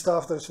broadcast this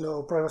stuff, there's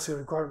no privacy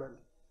requirement.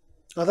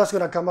 And that's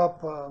going to come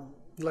up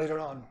later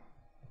on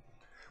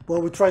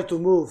when we try to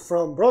move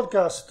from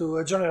broadcast to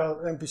a general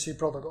MPC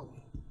protocol.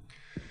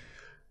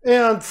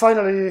 And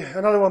finally,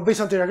 another one,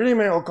 Byzantine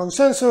agreement or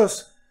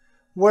consensus,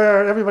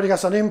 where everybody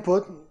has an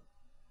input.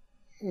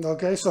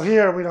 Okay, so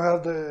here we don't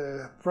have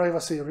the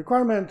privacy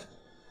requirement.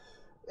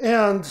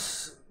 And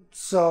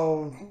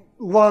so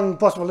one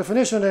possible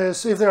definition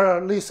is if there are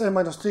at least n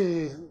minus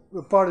t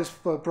parties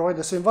provide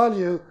the same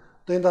value,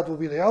 then that will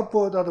be the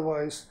output.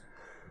 Otherwise,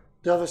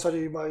 the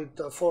adversary might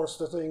force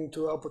the thing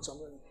to output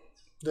something,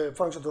 the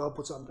function to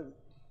output something.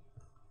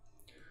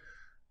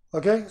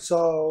 Okay,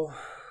 so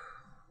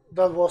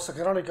that was the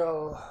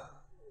canonical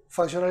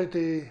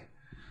functionality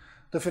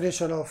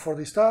definition for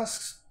these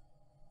tasks.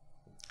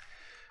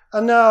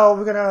 And now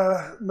we're going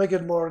to make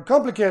it more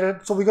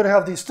complicated. So we're going to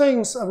have these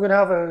things, and we're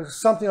going to have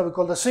something that we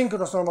call the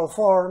synchronous normal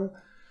form,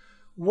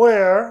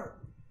 where,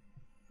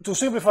 to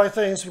simplify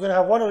things, we're going to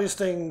have one of these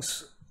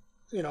things,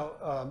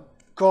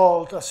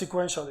 called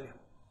sequentially.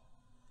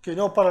 Okay,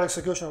 no parallel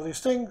execution of this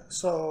thing,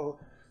 so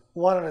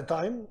one at a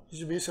time. It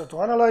should be easier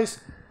to analyze.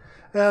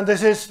 And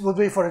this would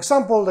be, for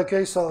example, the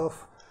case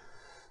of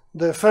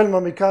the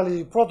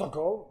Feldman-Micali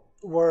protocol,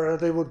 where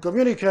they would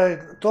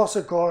communicate, toss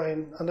a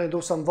coin, and then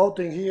do some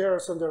voting here,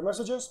 send their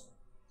messages.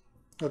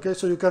 Okay,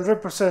 so you can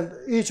represent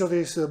each of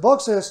these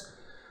boxes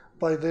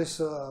by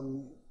this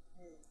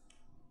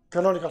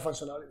canonical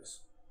functionalities.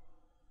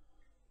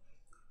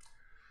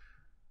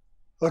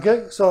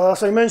 Okay, so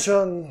as I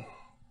mentioned,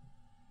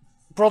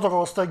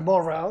 protocols take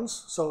more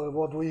rounds. So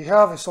what we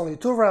have is only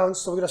 2 rounds.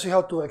 So we're going to see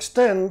how to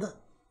extend.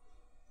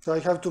 So I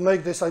have to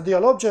make this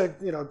ideal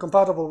object,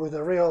 compatible with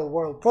the real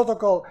world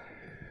protocol.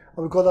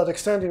 And we call that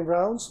extending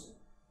rounds.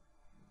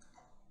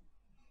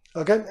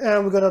 Okay,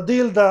 and we're going to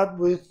deal that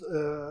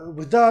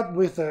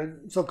with a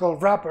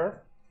so-called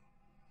wrapper.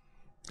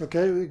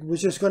 Okay,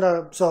 which is going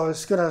to, so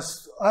it's going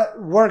to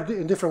work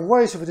in different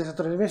ways if it is a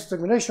deterministic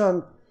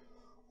termination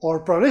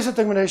or probabilistic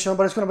termination,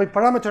 but it's going to be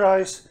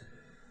parameterized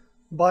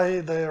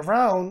by the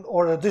round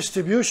or the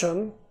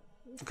distribution,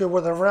 okay,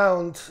 where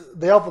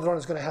the output round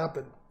is going to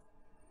happen.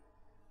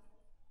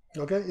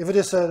 Okay, if it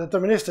is a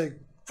deterministic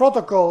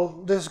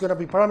protocol, this is going to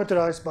be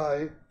parameterized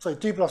by, say,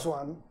 t plus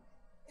 1.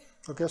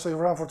 Okay, so you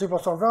run for t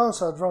plus 1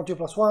 rounds, at round t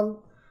plus 1,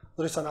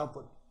 there is an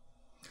output.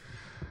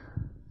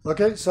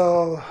 Okay,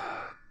 so,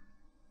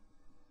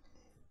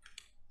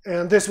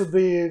 and this would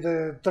be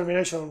the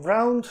termination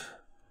round.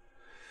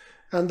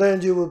 And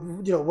then you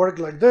would work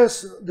like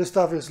this. This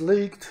stuff is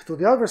leaked to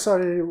the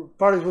adversary.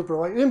 Parties would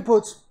provide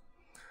inputs,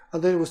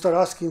 and then we start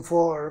asking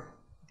for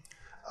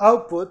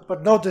output.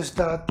 But notice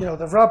that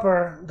the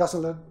wrapper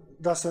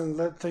doesn't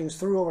let things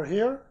through over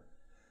here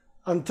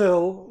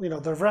until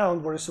the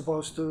round where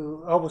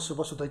output was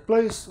supposed to take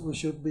place, which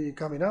should be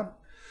coming up.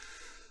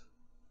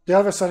 The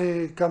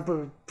adversary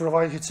can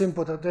provide its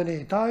input at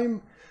any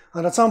time,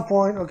 and at some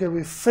point, okay,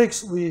 we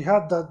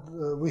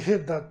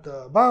hit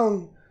that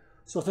bound.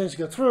 So things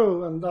get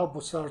through and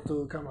outputs start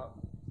to come up.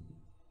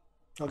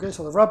 Okay,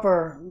 so the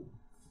wrapper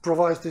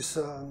provides this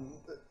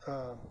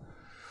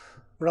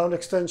round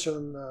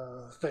extension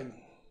thing.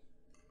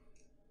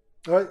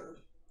 All right,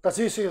 that's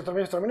easy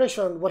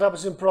termination. What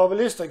happens in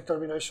probabilistic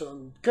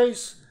termination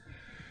case?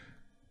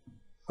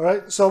 All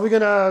right, so we're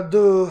gonna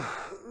do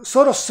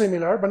sort of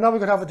similar, but now we're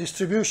gonna have a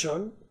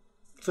distribution,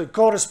 so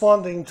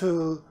corresponding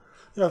to,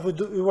 if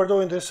we were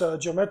doing this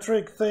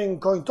geometric thing,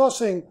 coin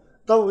tossing.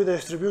 That will be the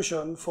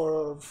distribution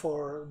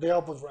for the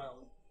output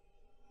round.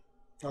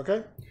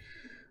 Okay,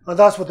 and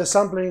that's what the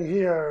sampling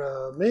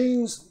here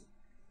means.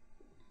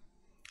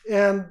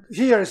 And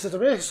here is the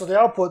termination, so the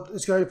output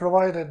is going to be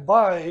provided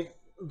by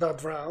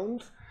that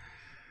round.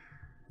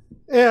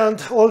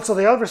 And also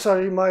the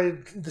adversary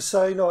might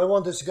decide, no, I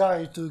want this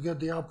guy to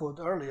get the output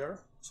earlier.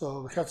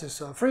 So he has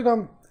this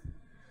freedom,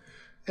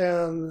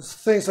 and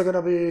things are going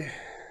to be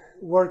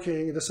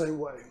working the same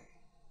way.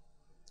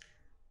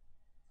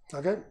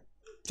 Okay.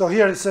 So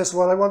here it says,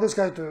 well, I want this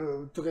guy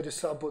to get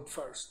his output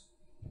first,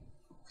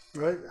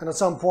 right? And at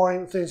some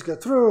point, things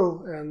get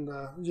through, and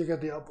you get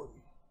the output.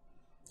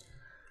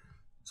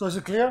 So is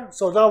it clear?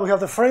 So now we have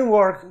the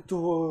framework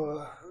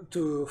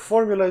to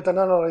formulate and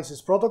analyze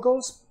these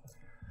protocols.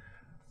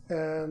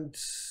 And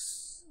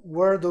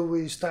where do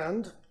we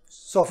stand?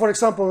 So for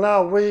example,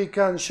 now we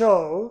can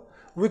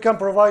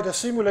provide a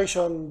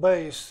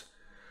simulation-based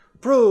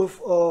proof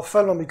of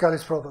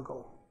Feldman-Michaelis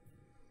protocol.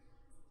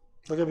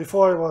 Okay,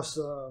 before it was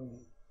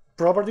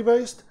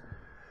property-based.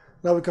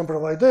 Now we can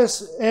provide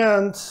this,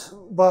 and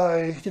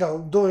by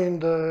doing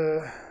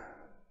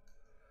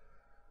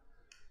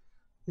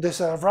this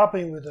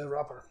wrapping with the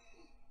wrapper.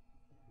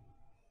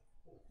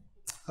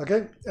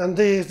 Okay, and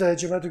this is the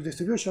geometric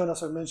distribution,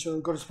 as I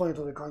mentioned, corresponding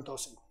to the coin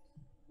tossing.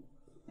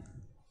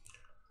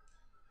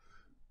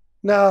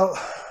 Now,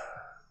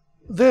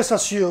 this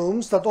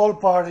assumes that all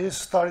parties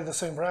start in the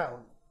same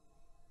round.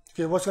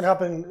 Okay, what's going to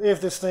happen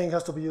if this thing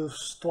has to be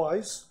used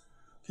twice?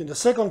 In the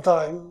second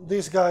time,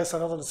 these guys are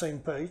not on the same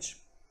page.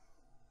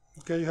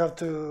 Okay, you have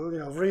to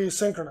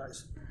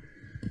resynchronize.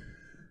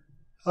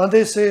 And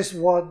this is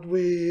what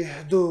we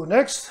do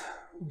next.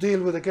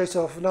 Deal with the case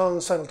of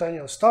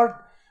non-simultaneous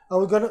start, and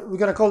we're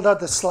gonna call that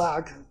the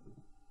slag.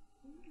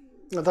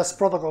 And that's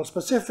protocol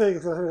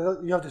specific.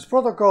 You have this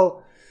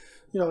protocol.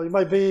 It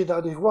might be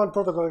that if one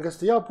protocol gets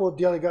the output,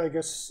 the other guy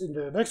gets in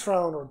the next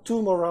round, or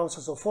 2 more rounds,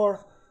 and so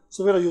forth.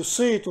 So we're gonna use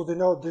C to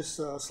denote this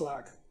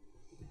slag.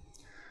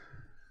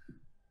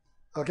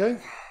 Okay.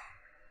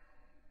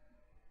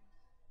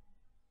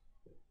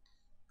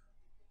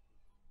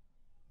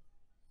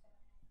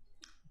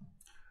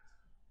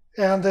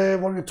 And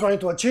what we're trying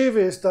to achieve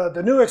is that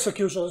the new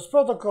execution of this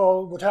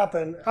protocol would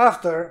happen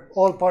after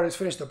all parties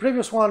finish the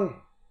previous one.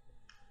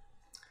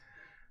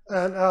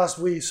 And as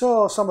we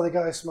saw, some of the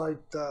guys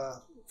might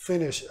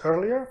finish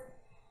earlier.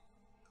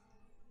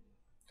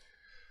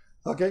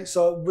 Okay,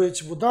 so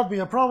which would not be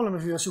a problem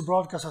if you assume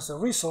broadcast as a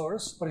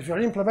resource, but if you're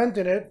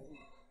implementing it,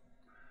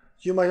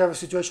 you might have a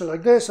situation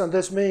like this, and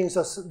this means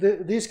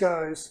that these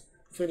guys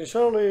finish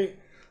early,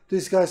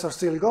 these guys are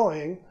still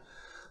going.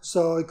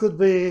 So it could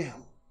be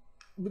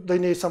they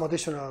need some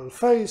additional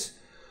phase,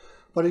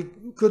 but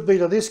it could be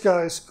that these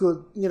guys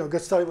could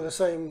get started with the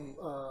same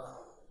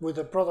with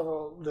the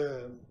protocol,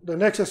 the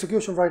next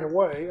execution right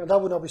away, and that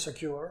would not be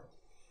secure.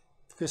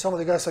 Okay, some of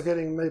the guys are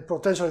getting maybe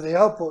potentially the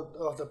output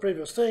of the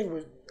previous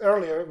thing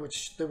earlier,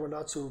 which they were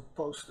not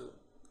supposed to.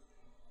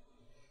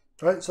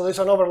 Right, so there's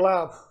an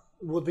overlap.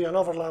 Would be an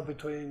overlap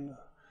between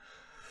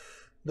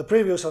the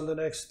previous and the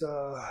next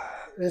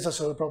instance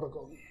of the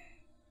protocol.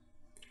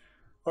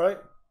 All right,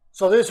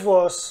 so this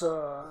was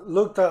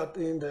looked at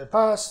in the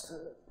past,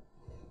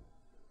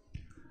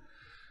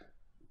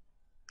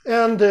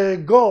 and the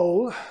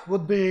goal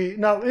would be,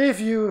 now if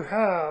you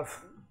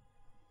have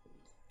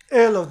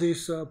L of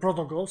these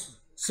protocols,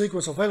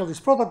 sequence of L of these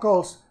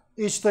protocols,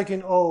 each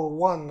taking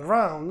 1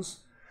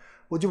 rounds,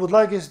 what you would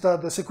like is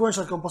that the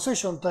sequential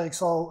composition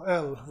takes all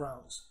L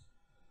rounds.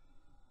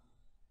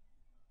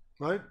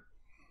 Right?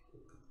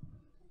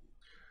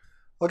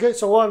 Okay,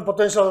 so one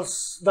potential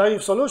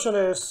naive solution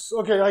is,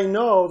 okay, I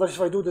know that if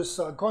I do this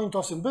coin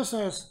tossing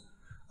business,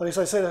 and as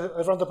I say,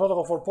 I run the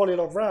protocol for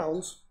polylog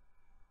rounds,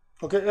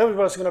 okay,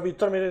 everybody's going to be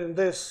terminating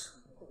this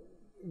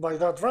by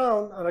that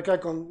round, and I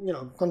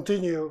can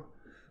continue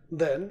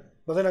then,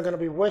 but then I'm going to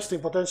be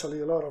wasting potentially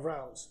a lot of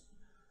rounds.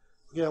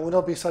 Okay, I will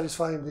not be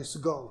satisfying this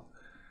goal.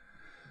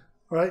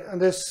 Right,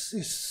 and this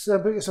is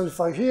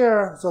 75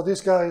 here. So these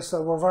guys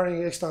were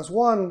running x times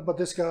 1, but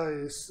this guy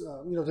is,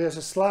 there's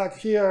a slack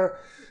here,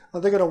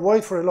 and they're going to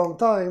wait for a long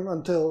time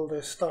until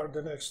they start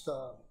the next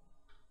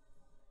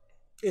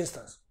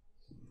instance.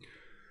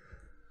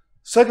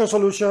 Second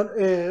solution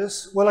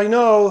is, well, I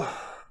know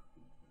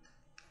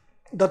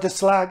that the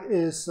slack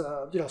is,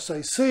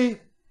 say C,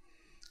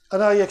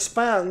 and I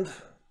expand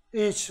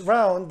each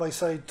round by,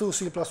 say,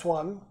 2C plus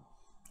 1,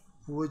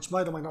 which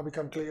might or might not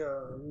become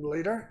clear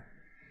later.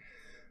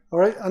 All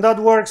right, and that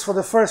works for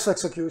the first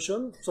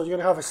execution. So you're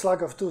going to have a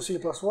slack of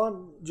 2C plus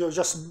 1. You're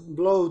just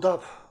blowed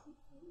up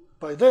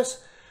by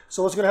this.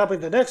 So what's going to happen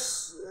in the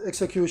next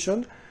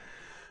execution?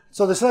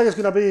 So the slack is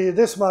going to be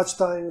this much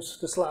times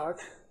the slack,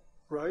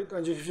 right?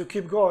 And if you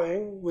keep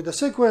going with the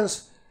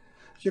sequence,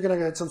 you're going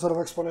to get some sort of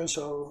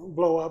exponential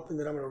blow up in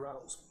the number of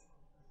rounds.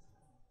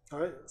 All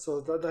right,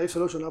 so that is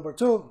solution number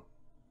 2.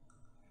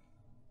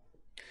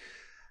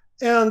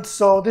 And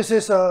so this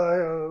is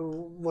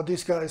what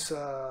these guys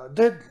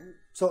did.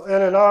 So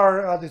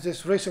LLR added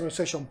these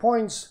resynchronization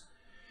points,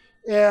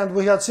 and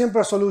we had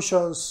simpler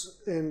solutions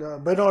in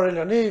Benoit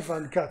Elianiv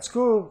and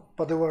Katz-Ku,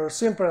 but they were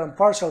simple and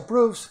partial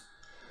proofs.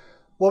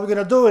 What we're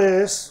going to do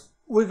is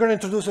we're going to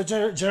introduce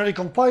a generic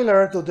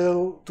compiler to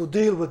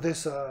deal with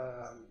this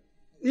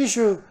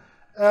issue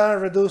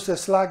and reduce the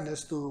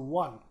slackness to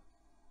 1.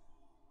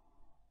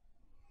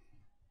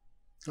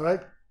 All right,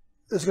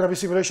 it's going to be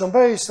simulation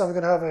based, and we're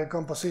going to have a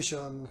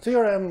composition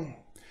theorem.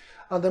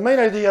 And the main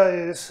idea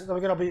is that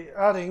we're going to be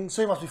adding,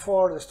 same as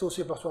before, this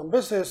 2C plus 1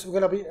 business, we're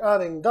going to be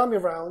adding dummy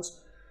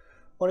rounds,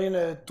 but in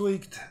a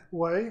tweaked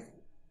way.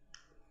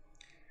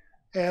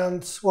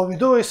 And what we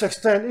do is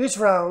extend each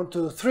round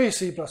to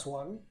 3C plus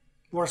 1,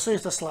 where C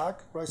is the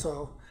slack, right?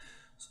 So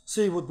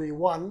C would be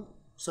 1,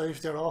 so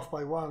if they're off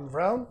by 1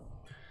 round.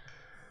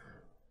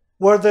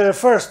 Where the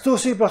first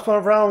 2C plus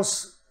 1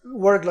 rounds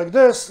work like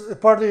this, a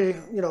party,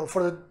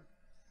 for the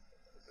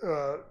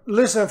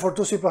listen for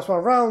 2C plus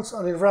 1 rounds,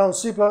 and in round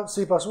C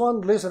plus 1,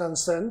 listen and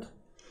send.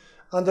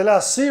 And the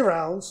last C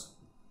rounds,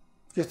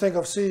 if you think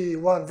of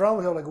C1 round,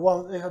 we have like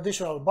one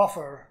additional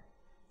buffer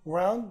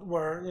round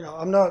where,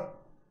 I'm not,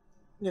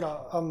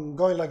 I'm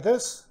going like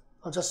this.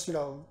 I'm just,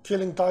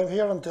 killing time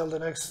here until the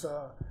next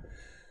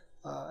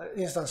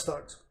instance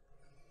starts,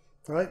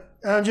 right?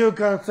 And you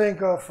can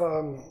think of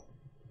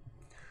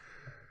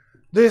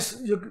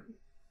this,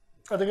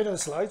 are they getting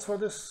slides for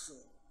this?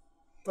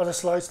 Are the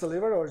slides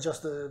delivered or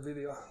just the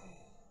video?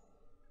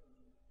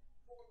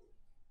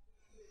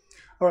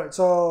 All right,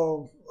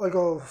 so I'll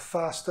go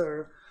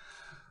faster.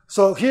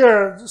 So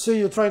here, see,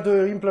 you're trying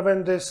to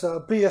implement this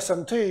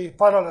PSMT,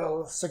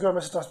 parallel secure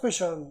message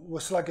transmission,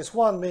 with slack is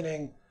 1,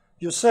 meaning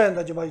you send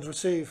that you might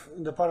receive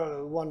in the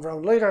parallel 1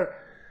 round later.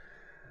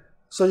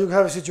 So you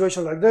have a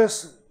situation like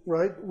this,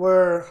 right,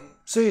 where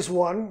C is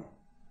 1.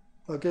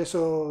 Okay,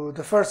 so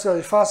the first guy,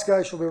 fast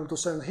guy, should be able to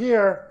send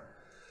here.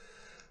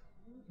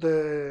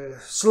 The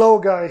slow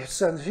guy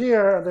sends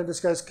here, and then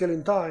this guy's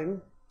killing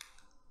time.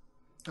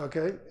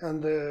 Okay,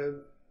 and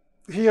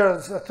here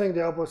I think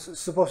the output is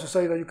supposed to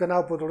say that you can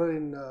output already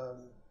in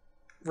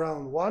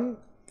round 1.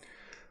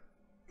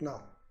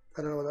 No,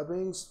 I don't know what that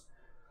means.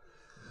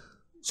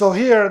 So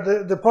here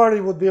the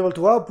party would be able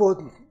to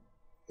output,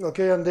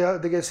 okay, and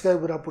the guy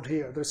would output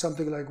here. There's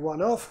something like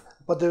 1 off,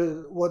 but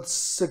what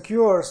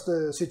secures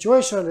the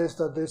situation is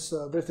that there's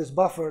this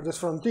buffer, this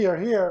frontier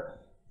here,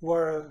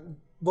 where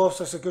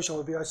both execution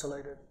will be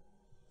isolated,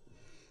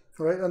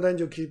 right? And then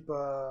you keep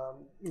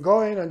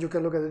going, and you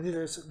can look at the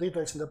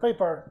details in the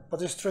paper. But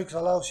this trick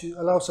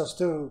allows us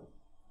to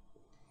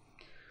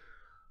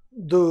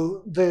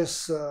do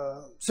this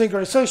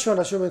synchronization,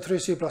 assuming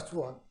 3C plus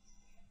 1,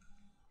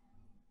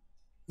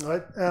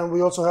 right? And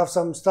we also have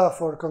some stuff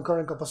for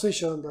concurrent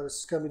composition that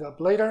is coming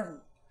up later.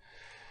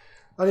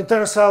 And it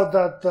turns out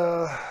that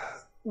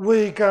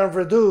we can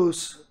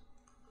reduce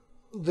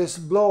this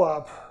blow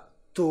up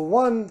to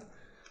 1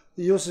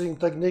 using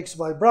techniques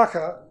by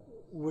Bracha,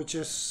 which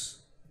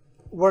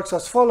works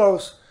as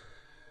follows.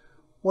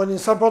 When in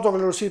some protocol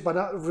you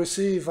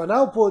receive an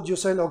output, you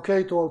send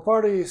OK to all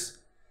parties.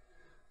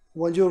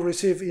 When you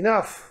receive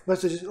enough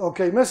messages,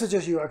 OK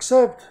messages, you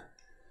accept.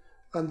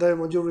 And then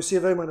when you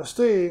receive A minus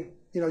T,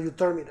 you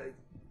terminate.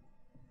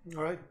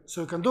 All right?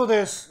 So you can do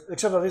this,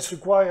 except that this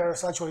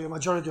requires actually a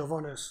majority of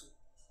honest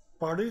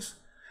parties.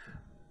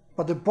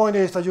 But the point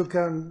is that you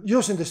can,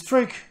 using this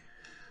trick,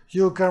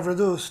 you can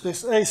reduce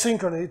this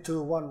asynchrony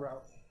to 1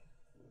 round.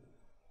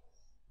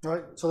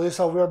 Right? So this is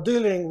how we are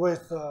dealing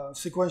with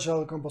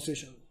sequential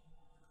composition.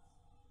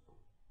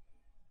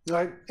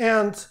 Right?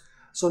 And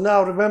so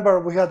now remember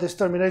we had this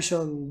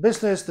termination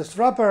business, this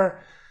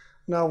wrapper.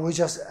 Now we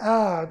just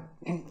add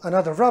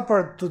another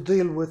wrapper to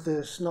deal with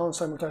this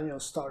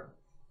non-simultaneous start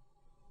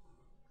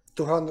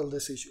to handle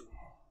this issue.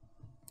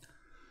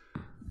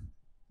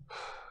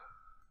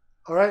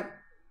 All right?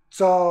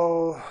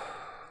 So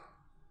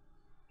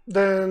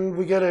then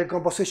we get a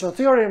composition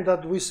theorem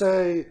that we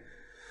say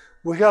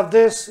we have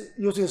this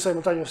using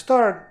simultaneous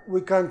start,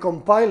 we can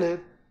compile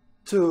it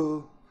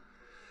to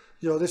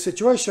this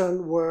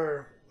situation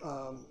where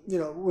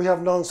we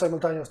have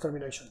non-simultaneous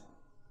termination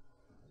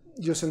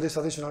using this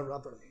additional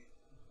wrapper.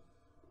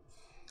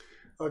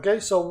 Okay,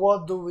 so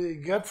what do we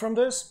get from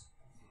this?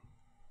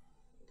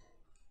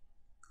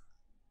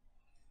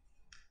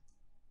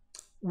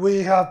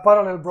 We have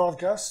parallel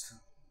broadcast,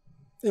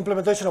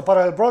 implementation of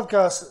parallel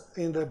broadcast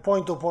in the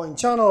point-to-point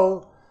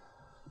channel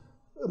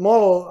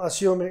model,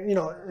 assuming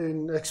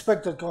in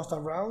expected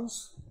constant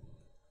rounds,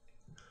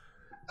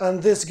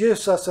 and this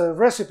gives us a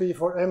recipe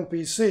for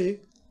MPC,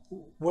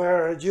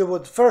 where you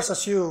would first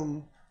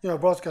assume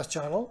broadcast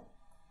channel,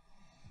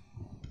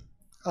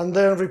 and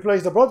then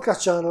replace the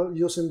broadcast channel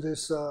using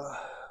this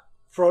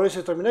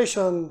probabilistic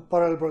termination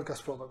parallel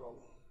broadcast protocol.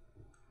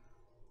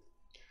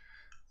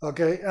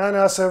 Okay, and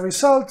as a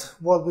result,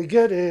 what we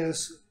get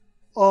is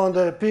on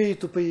the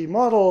P2P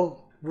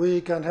model, we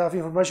can have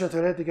information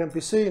theoretic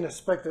MPC in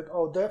expected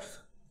O depth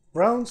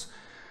rounds,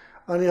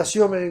 and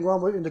assuming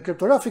one in the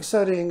cryptographic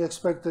setting,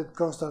 expected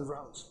constant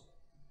rounds.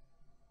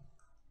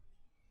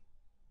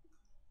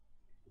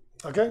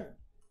 Okay,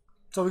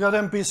 so we got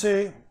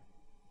MPC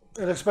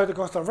and expected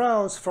constant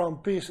rounds from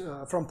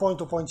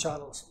point-to-point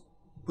channels.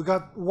 We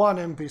got one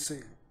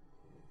MPC,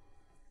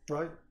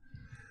 right?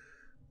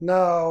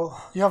 Now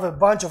you have a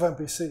bunch of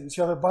MPCs.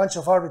 You have a bunch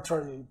of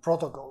arbitrary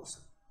protocols.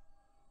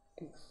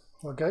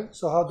 Okay,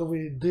 so how do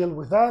we deal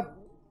with that?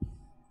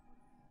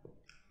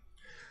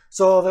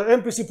 So the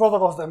MPC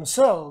protocols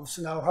themselves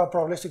now have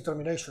probabilistic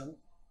termination.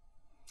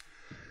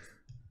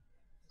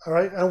 All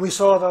right, and we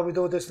saw that we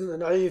do this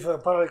naive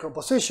parallel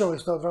composition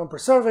with not round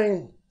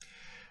preserving,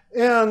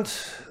 and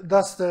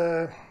that's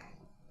the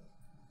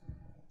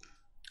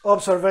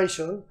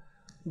observation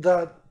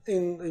that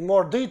in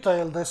more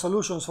detail the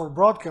solutions for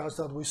broadcast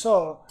that we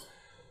saw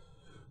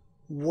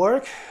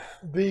work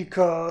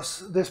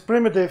because this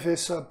primitive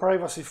is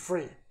privacy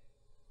free.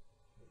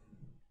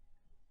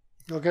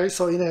 Okay,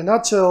 so in a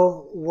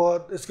nutshell,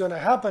 what is going to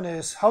happen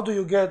is, how do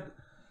you get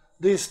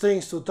these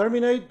things to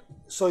terminate?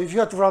 So if you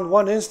have to run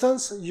one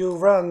instance, you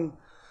run,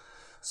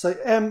 say,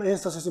 m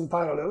instances in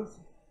parallel.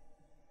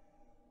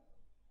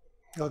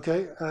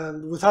 Okay,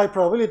 and with high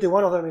probability,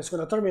 one of them is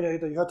going to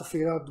terminate, and you have to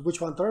figure out which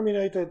one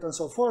terminated and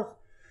so forth,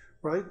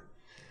 right?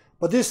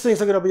 But these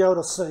things are going to be out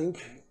of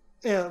sync,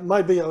 and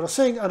might be out of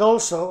sync, and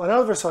also an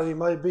adversary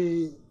might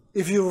be,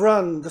 if you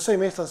run the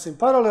same instance in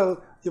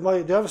parallel, the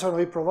adversary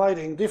might be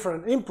providing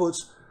different inputs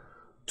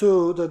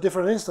to the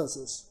different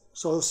instances.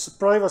 So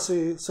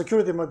privacy,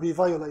 security might be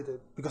violated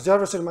because the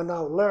adversary might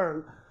now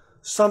learn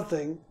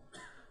something,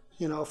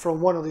 from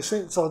one of these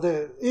things. So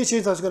each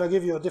instance is going to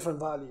give you a different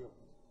value,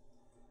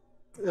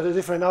 a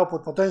different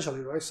output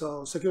potentially, right?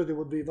 So security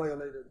would be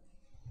violated.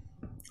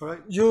 All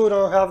right. You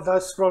don't have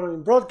that problem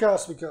in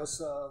broadcast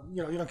because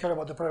you don't care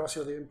about the privacy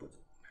of the input.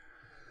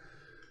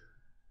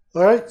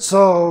 All right.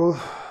 So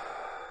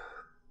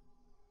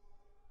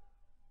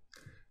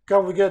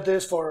can we get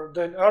this for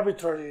then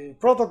arbitrary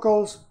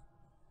protocols?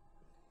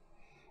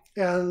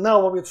 And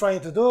now what we're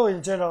trying to do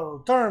in general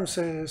terms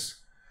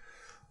is,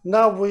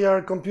 now we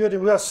are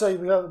computing, we have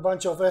a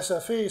bunch of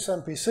SFEs,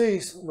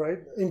 MPCs, right,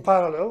 in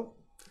parallel.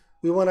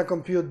 We want to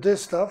compute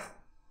this stuff.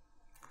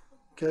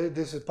 Okay,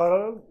 this is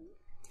parallel,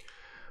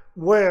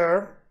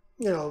 where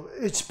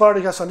each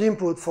party has an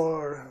input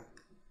for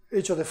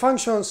each of the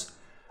functions,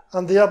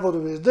 and the output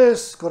is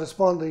this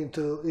corresponding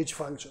to each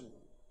function.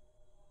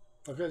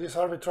 Okay, these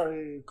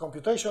arbitrary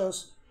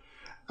computations,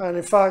 and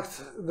in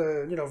fact,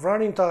 the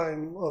running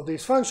time of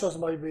these functions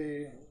might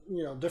be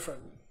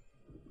different.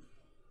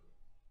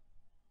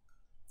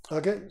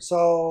 Okay,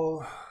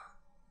 so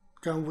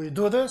can we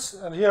do this?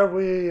 And here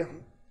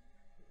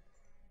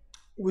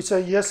we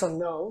say yes and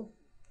no.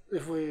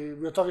 If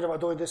we're talking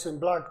about doing this in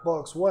black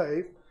box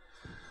way,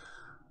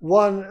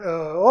 one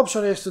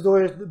option is to do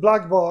it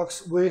black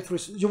box with,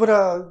 you want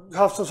to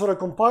have some sort of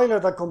compiler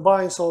that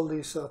combines all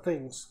these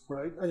things,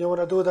 right? And you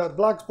want to do that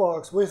black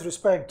box with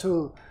respect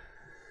to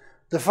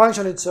the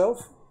function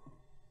itself,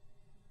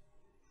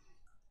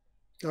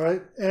 all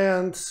right?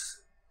 And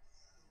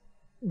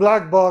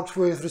black box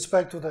with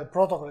respect to the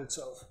protocol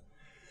itself.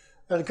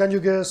 And can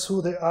you guess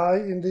who the I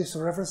in these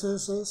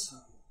references is?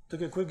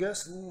 Take a quick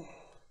guess.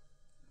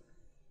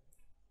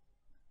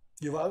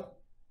 Yuval?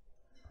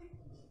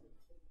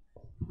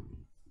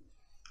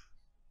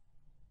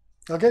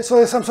 Okay, so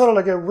it's some sort of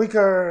like a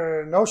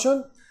weaker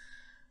notion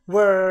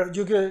where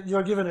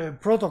you're given a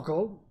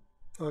protocol,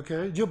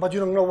 okay, but you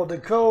don't know what the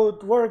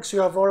code works.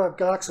 You have all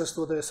access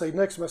to the, say,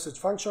 next message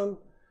function,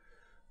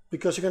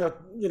 because you're gonna,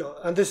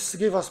 and this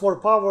gives us more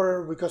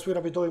power because we're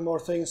gonna be doing more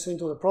things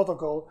into the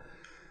protocol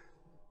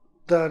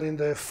than in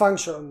the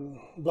function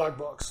black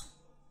box,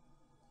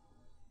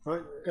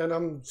 right? And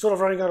I'm sort of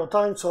running out of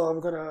time, so I'm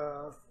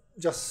gonna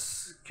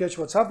just catch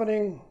what's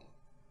happening.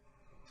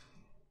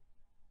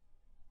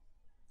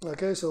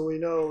 Okay, so we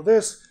know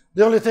this.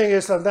 The only thing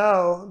is that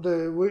now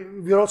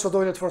we're also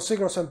doing it for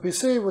synchronous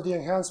MPC with the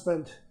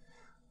enhancement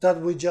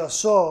that we just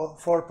saw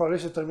for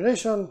probabilistic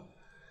termination.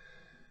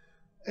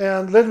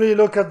 And let's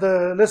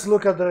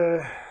look at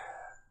the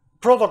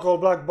protocol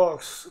black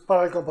box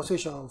parallel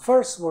composition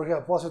first, where we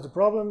have positive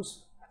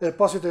problems, a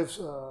positive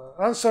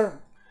answer,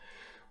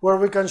 where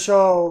we can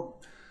show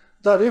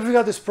that if we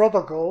have these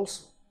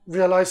protocols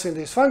realizing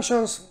these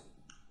functions,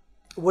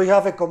 we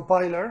have a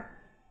compiler,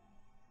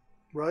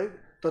 right,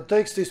 that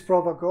takes these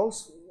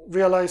protocols,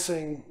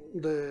 realizing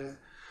the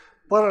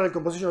parallel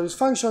composition of this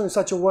function in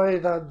such a way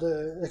that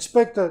the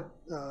expected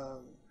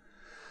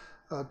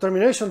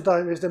termination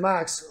time is the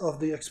max of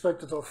the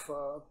expected of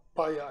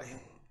pi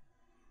I,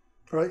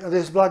 right? And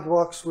this black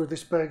box with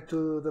respect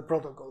to the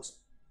protocols,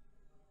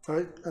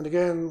 right? And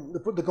again,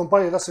 the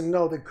compiler doesn't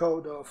know the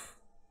code of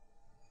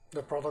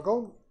the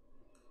protocol.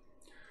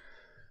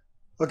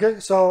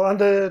 Okay, so and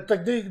the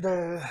technique,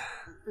 the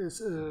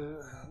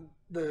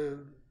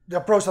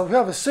approach that we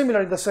have is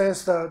similar in the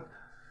sense that,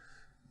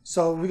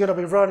 so we're going to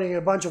be running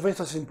a bunch of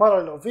instances in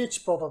parallel of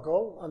each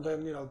protocol, and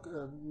then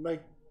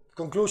make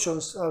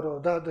conclusions out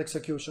of that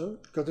execution,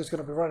 because it's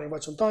going to be running a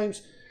bunch of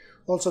times.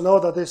 Also know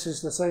that this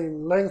is the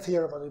same length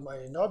here, but it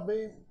might not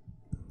be.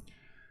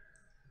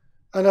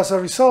 And as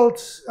a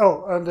result,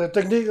 and the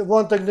technique,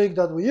 one technique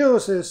that we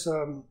use is,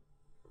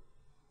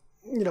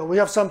 we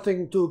have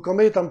something to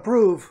commit and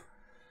prove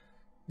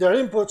their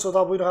input, so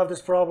that we don't have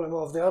this problem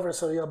of the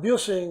adversary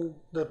abusing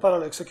the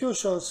parallel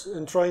executions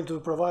and trying to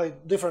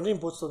provide different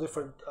inputs to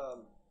different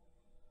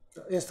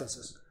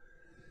instances.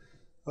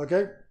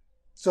 Okay,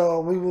 so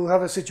we will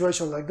have a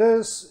situation like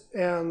this,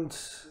 and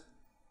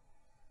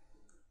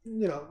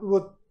you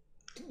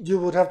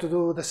would have to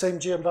do the same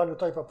GMW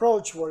type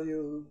approach where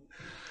you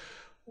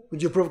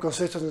prove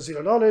consistency and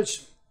zero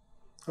knowledge.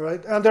 All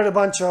right, and there are a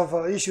bunch of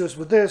issues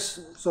with this,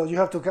 so you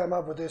have to come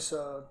up with this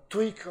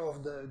tweak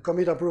of the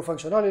commit and prove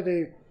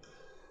functionality.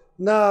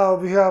 Now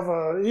we have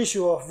an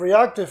issue of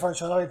reactive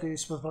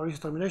functionalities with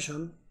probabilistic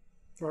termination.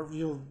 Or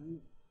you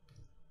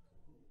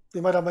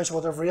might have mentioned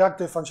what a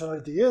reactive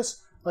functionality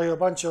is. Like a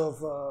bunch of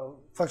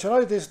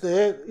functionalities,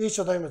 each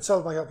of them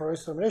itself might have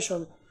probabilistic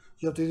termination.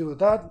 You have to deal with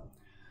that.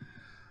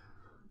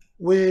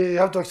 We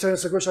have to extend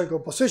sequential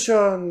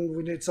composition.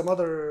 We need some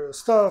other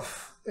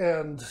stuff,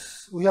 and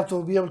we have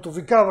to be able to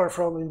recover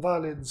from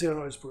invalid zero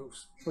knowledge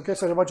proofs. Okay,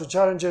 so there are a bunch of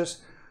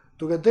challenges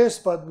to get this,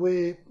 but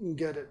we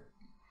get it.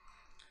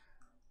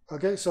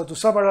 Okay, so to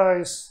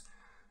summarize,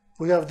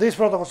 we have these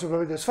protocols to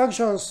provide these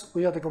functions.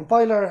 We have the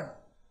compiler,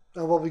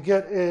 and what we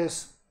get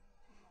is,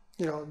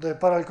 the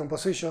parallel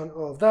composition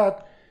of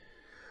that.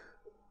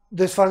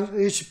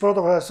 Each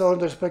protocol has its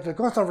own expected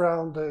constant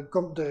round.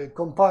 The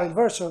compiled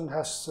version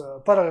has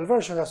parallel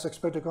version has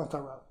expected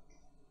constant round,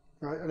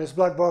 right? And it's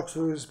black box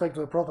with respect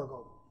to the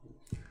protocol.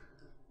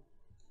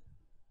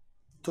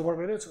 2 more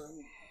minutes.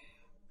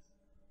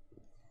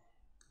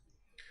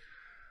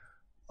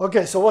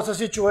 Okay, so what's the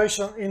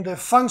situation in the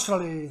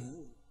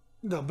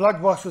the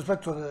black box with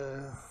respect to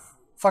the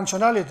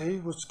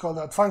functionality, which is called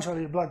that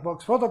functionally black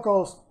box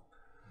protocols.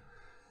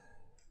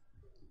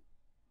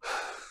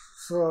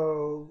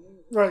 So,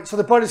 right, so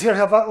the parties here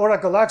have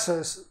Oracle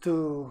access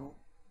to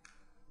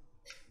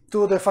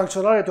the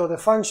functionality of the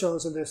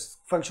functions in this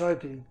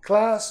functionality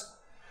class.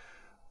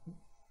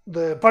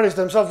 The parties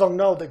themselves don't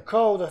know the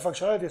code, the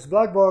functionality is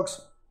black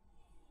box.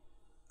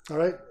 All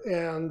right,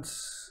 and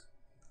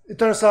it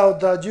turns out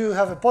that we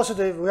have a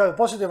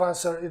positive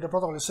answer if the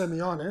protocol is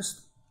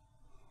semi-honest.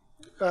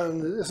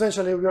 And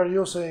essentially we are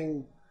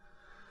using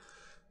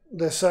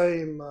the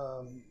same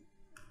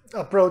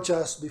approach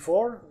as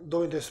before,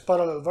 doing these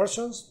parallel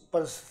versions,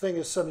 but the thing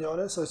is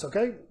semi-honest, so it's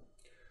okay.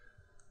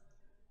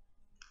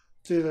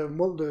 See the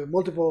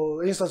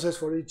multiple instances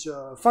for each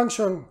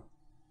function.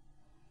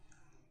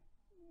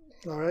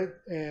 All right,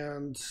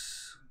 and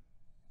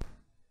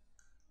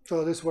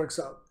so this works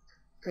out.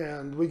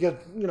 And we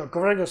get,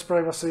 correctness,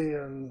 privacy,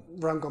 and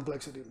run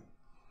complexity.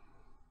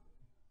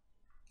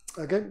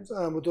 Okay,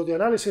 we do the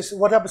analysis.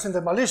 What happens in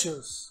the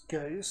malicious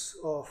case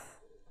of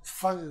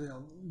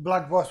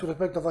black box with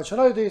respect to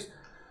functionalities?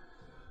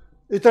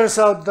 It turns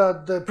out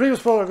that the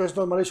previous protocol is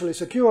not maliciously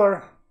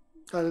secure,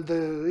 and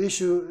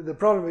the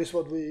problem is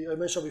what I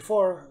mentioned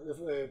before: if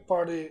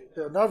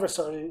an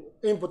adversary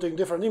inputting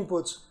different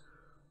inputs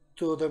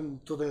to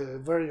the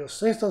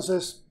various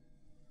instances.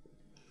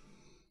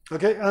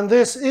 Okay, and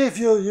this, if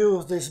you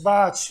use this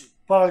batch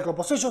parallel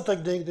composition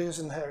technique, this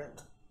is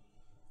inherent.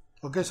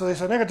 Okay, so there's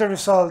a negative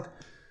result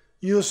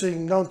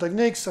using known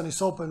techniques, and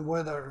it's open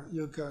whether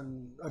you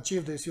can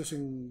achieve this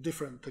using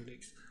different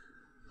techniques.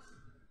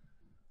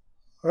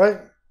 All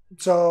right,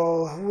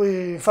 so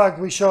in fact,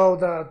 we show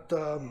that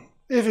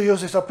if you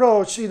use this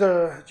approach,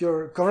 either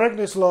your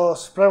correctness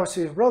loss,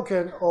 privacy is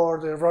broken, or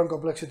the run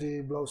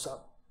complexity blows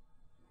up.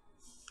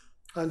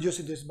 And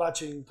using this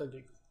batching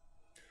technique.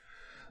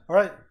 All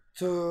right.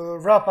 To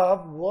wrap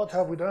up, what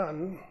have we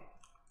done?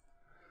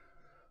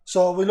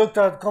 So we looked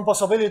at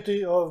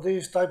composability of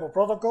these type of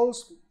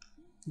protocols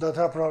that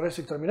have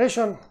probabilistic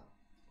termination.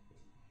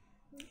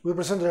 We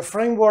presented a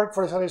framework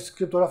for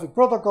cryptographic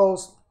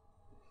protocols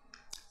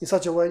in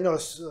such a way,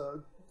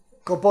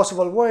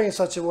 composable way, in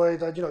such a way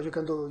that you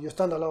can do your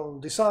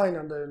standalone design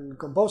and then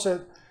compose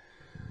it.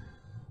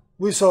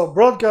 we saw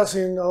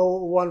broadcasting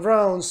 1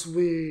 rounds.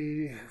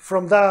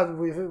 From that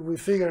we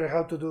figured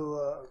how to do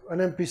an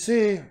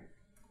MPC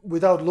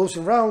without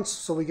losing rounds.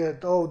 So we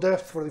get O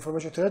depth for the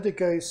information theoretic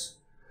case,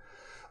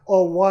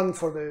 O1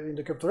 for in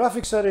the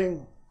cryptographic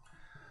setting,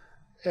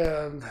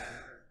 and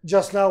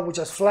just now we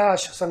just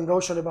flashed some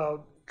notion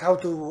about how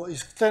to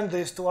extend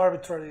this to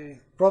arbitrary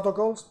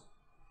protocols,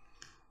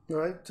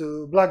 right?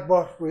 To black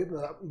box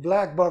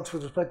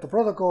with respect to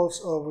protocols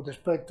or with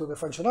respect to the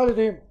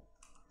functionality,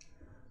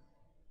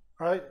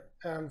 right?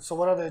 And so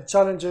what are the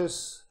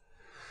challenges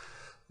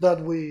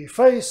that we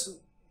face?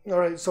 All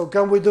right, so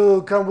can we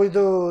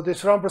do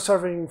this round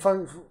preserving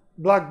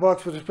black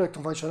box with respect to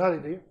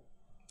functionality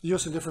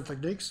using different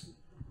techniques?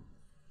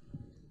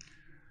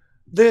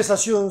 This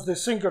assumes the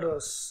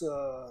synchronous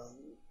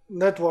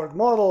network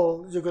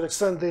model. You could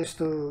extend this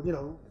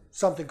to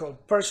something called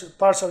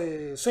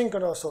partially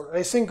synchronous or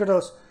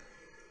asynchronous.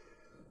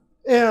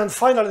 And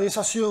finally, this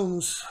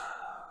assumes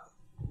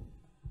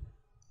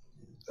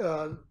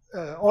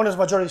honest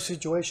majority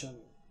situation.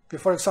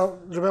 For example,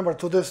 remember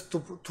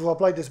to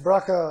apply this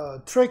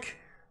BRCA trick,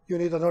 you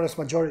need an honest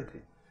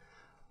majority.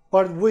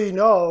 But we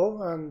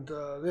know, and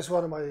this is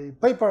one of my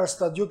papers,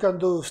 that you can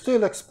do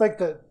still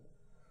expected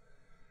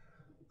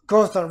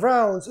constant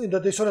rounds in the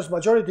dishonest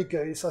majority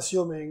case,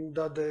 assuming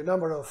that the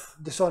number of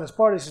dishonest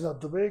parties is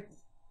not too big.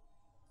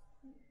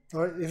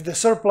 Right? If the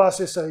surplus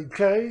is a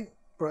k,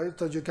 right,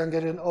 so you can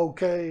get an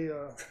OK,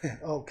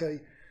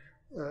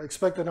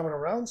 expected number of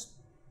rounds.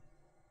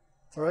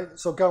 All right.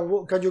 So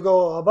can you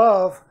go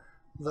above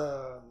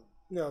the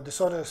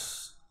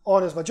dishonest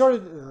honest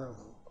majority?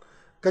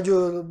 Can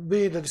you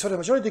be the dishonest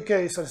majority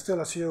case and still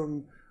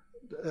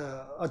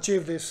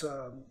achieve this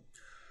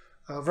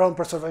round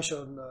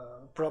preservation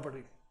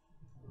property?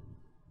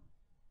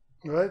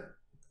 Right.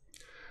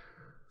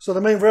 So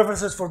the main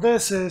references for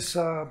this is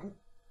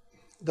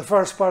the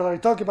first part that I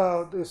talked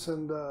about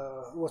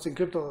was in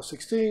Crypto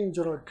 16,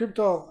 Journal of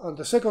Crypto, and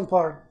the second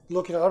part,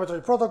 looking at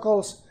arbitrary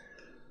protocols,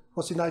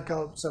 was in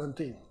ICAL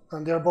 17,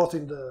 and they are both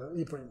in the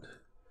ePrint.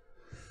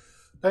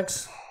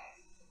 Thanks.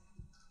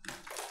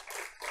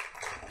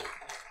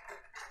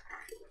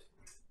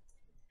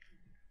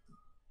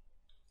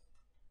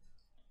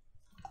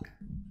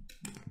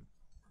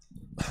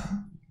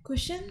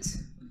 Questions?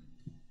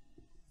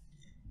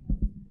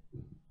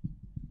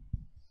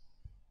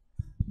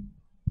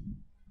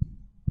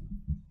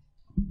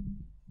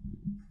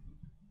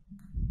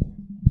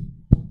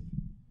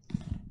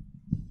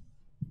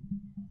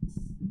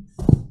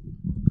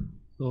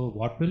 So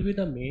what will be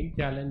the main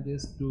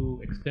challenges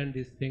to extend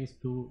these things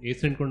to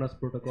asynchronous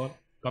protocol,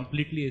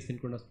 completely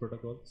asynchronous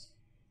protocols?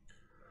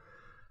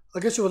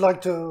 I guess you would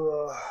like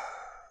to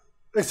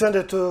extend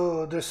it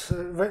to this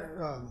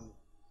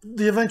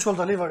the eventual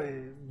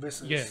delivery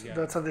business. Yeah.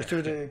 That's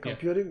distributed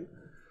computing.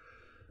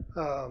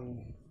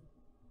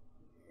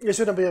 It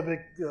shouldn't be a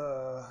big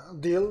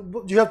deal.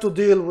 But you have to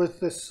deal with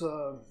this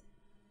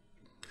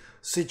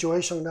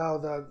situation now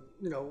that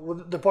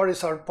the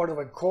parties are part of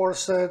a core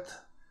set.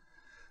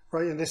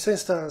 Right, in this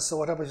instance, so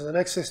what happens in the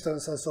next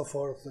instance, and so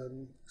forth,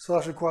 and so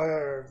that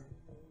requires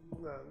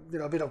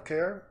a bit of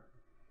care.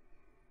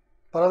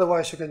 But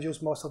otherwise, you can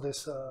use most of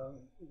this,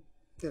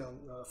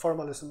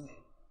 formalism,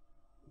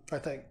 I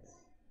think.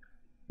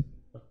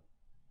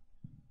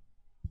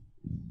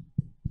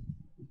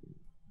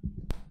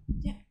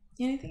 Yeah.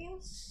 Anything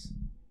else?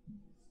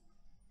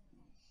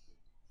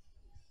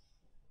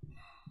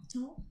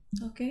 No.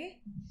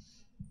 Okay.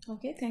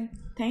 Okay.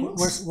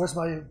 Thanks. Where's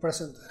my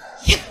present?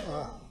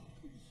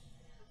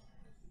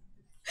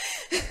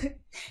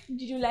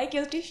 Did you like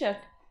your T-shirt?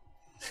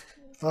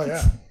 Oh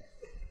yeah.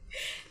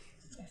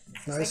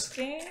 Nice.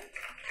 Okay.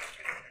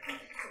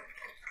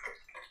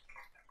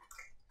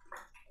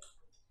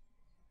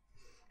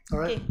 All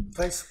right. Okay.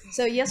 Thanks.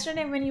 So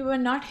yesterday when you were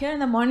not here in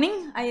the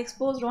morning, I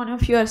exposed one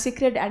of your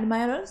secret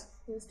admirers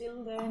who's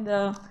still there in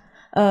the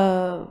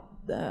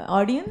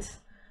audience.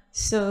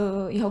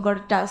 So you have got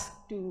a task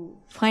to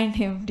find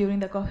him during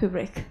the coffee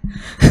break.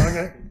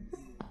 Okay.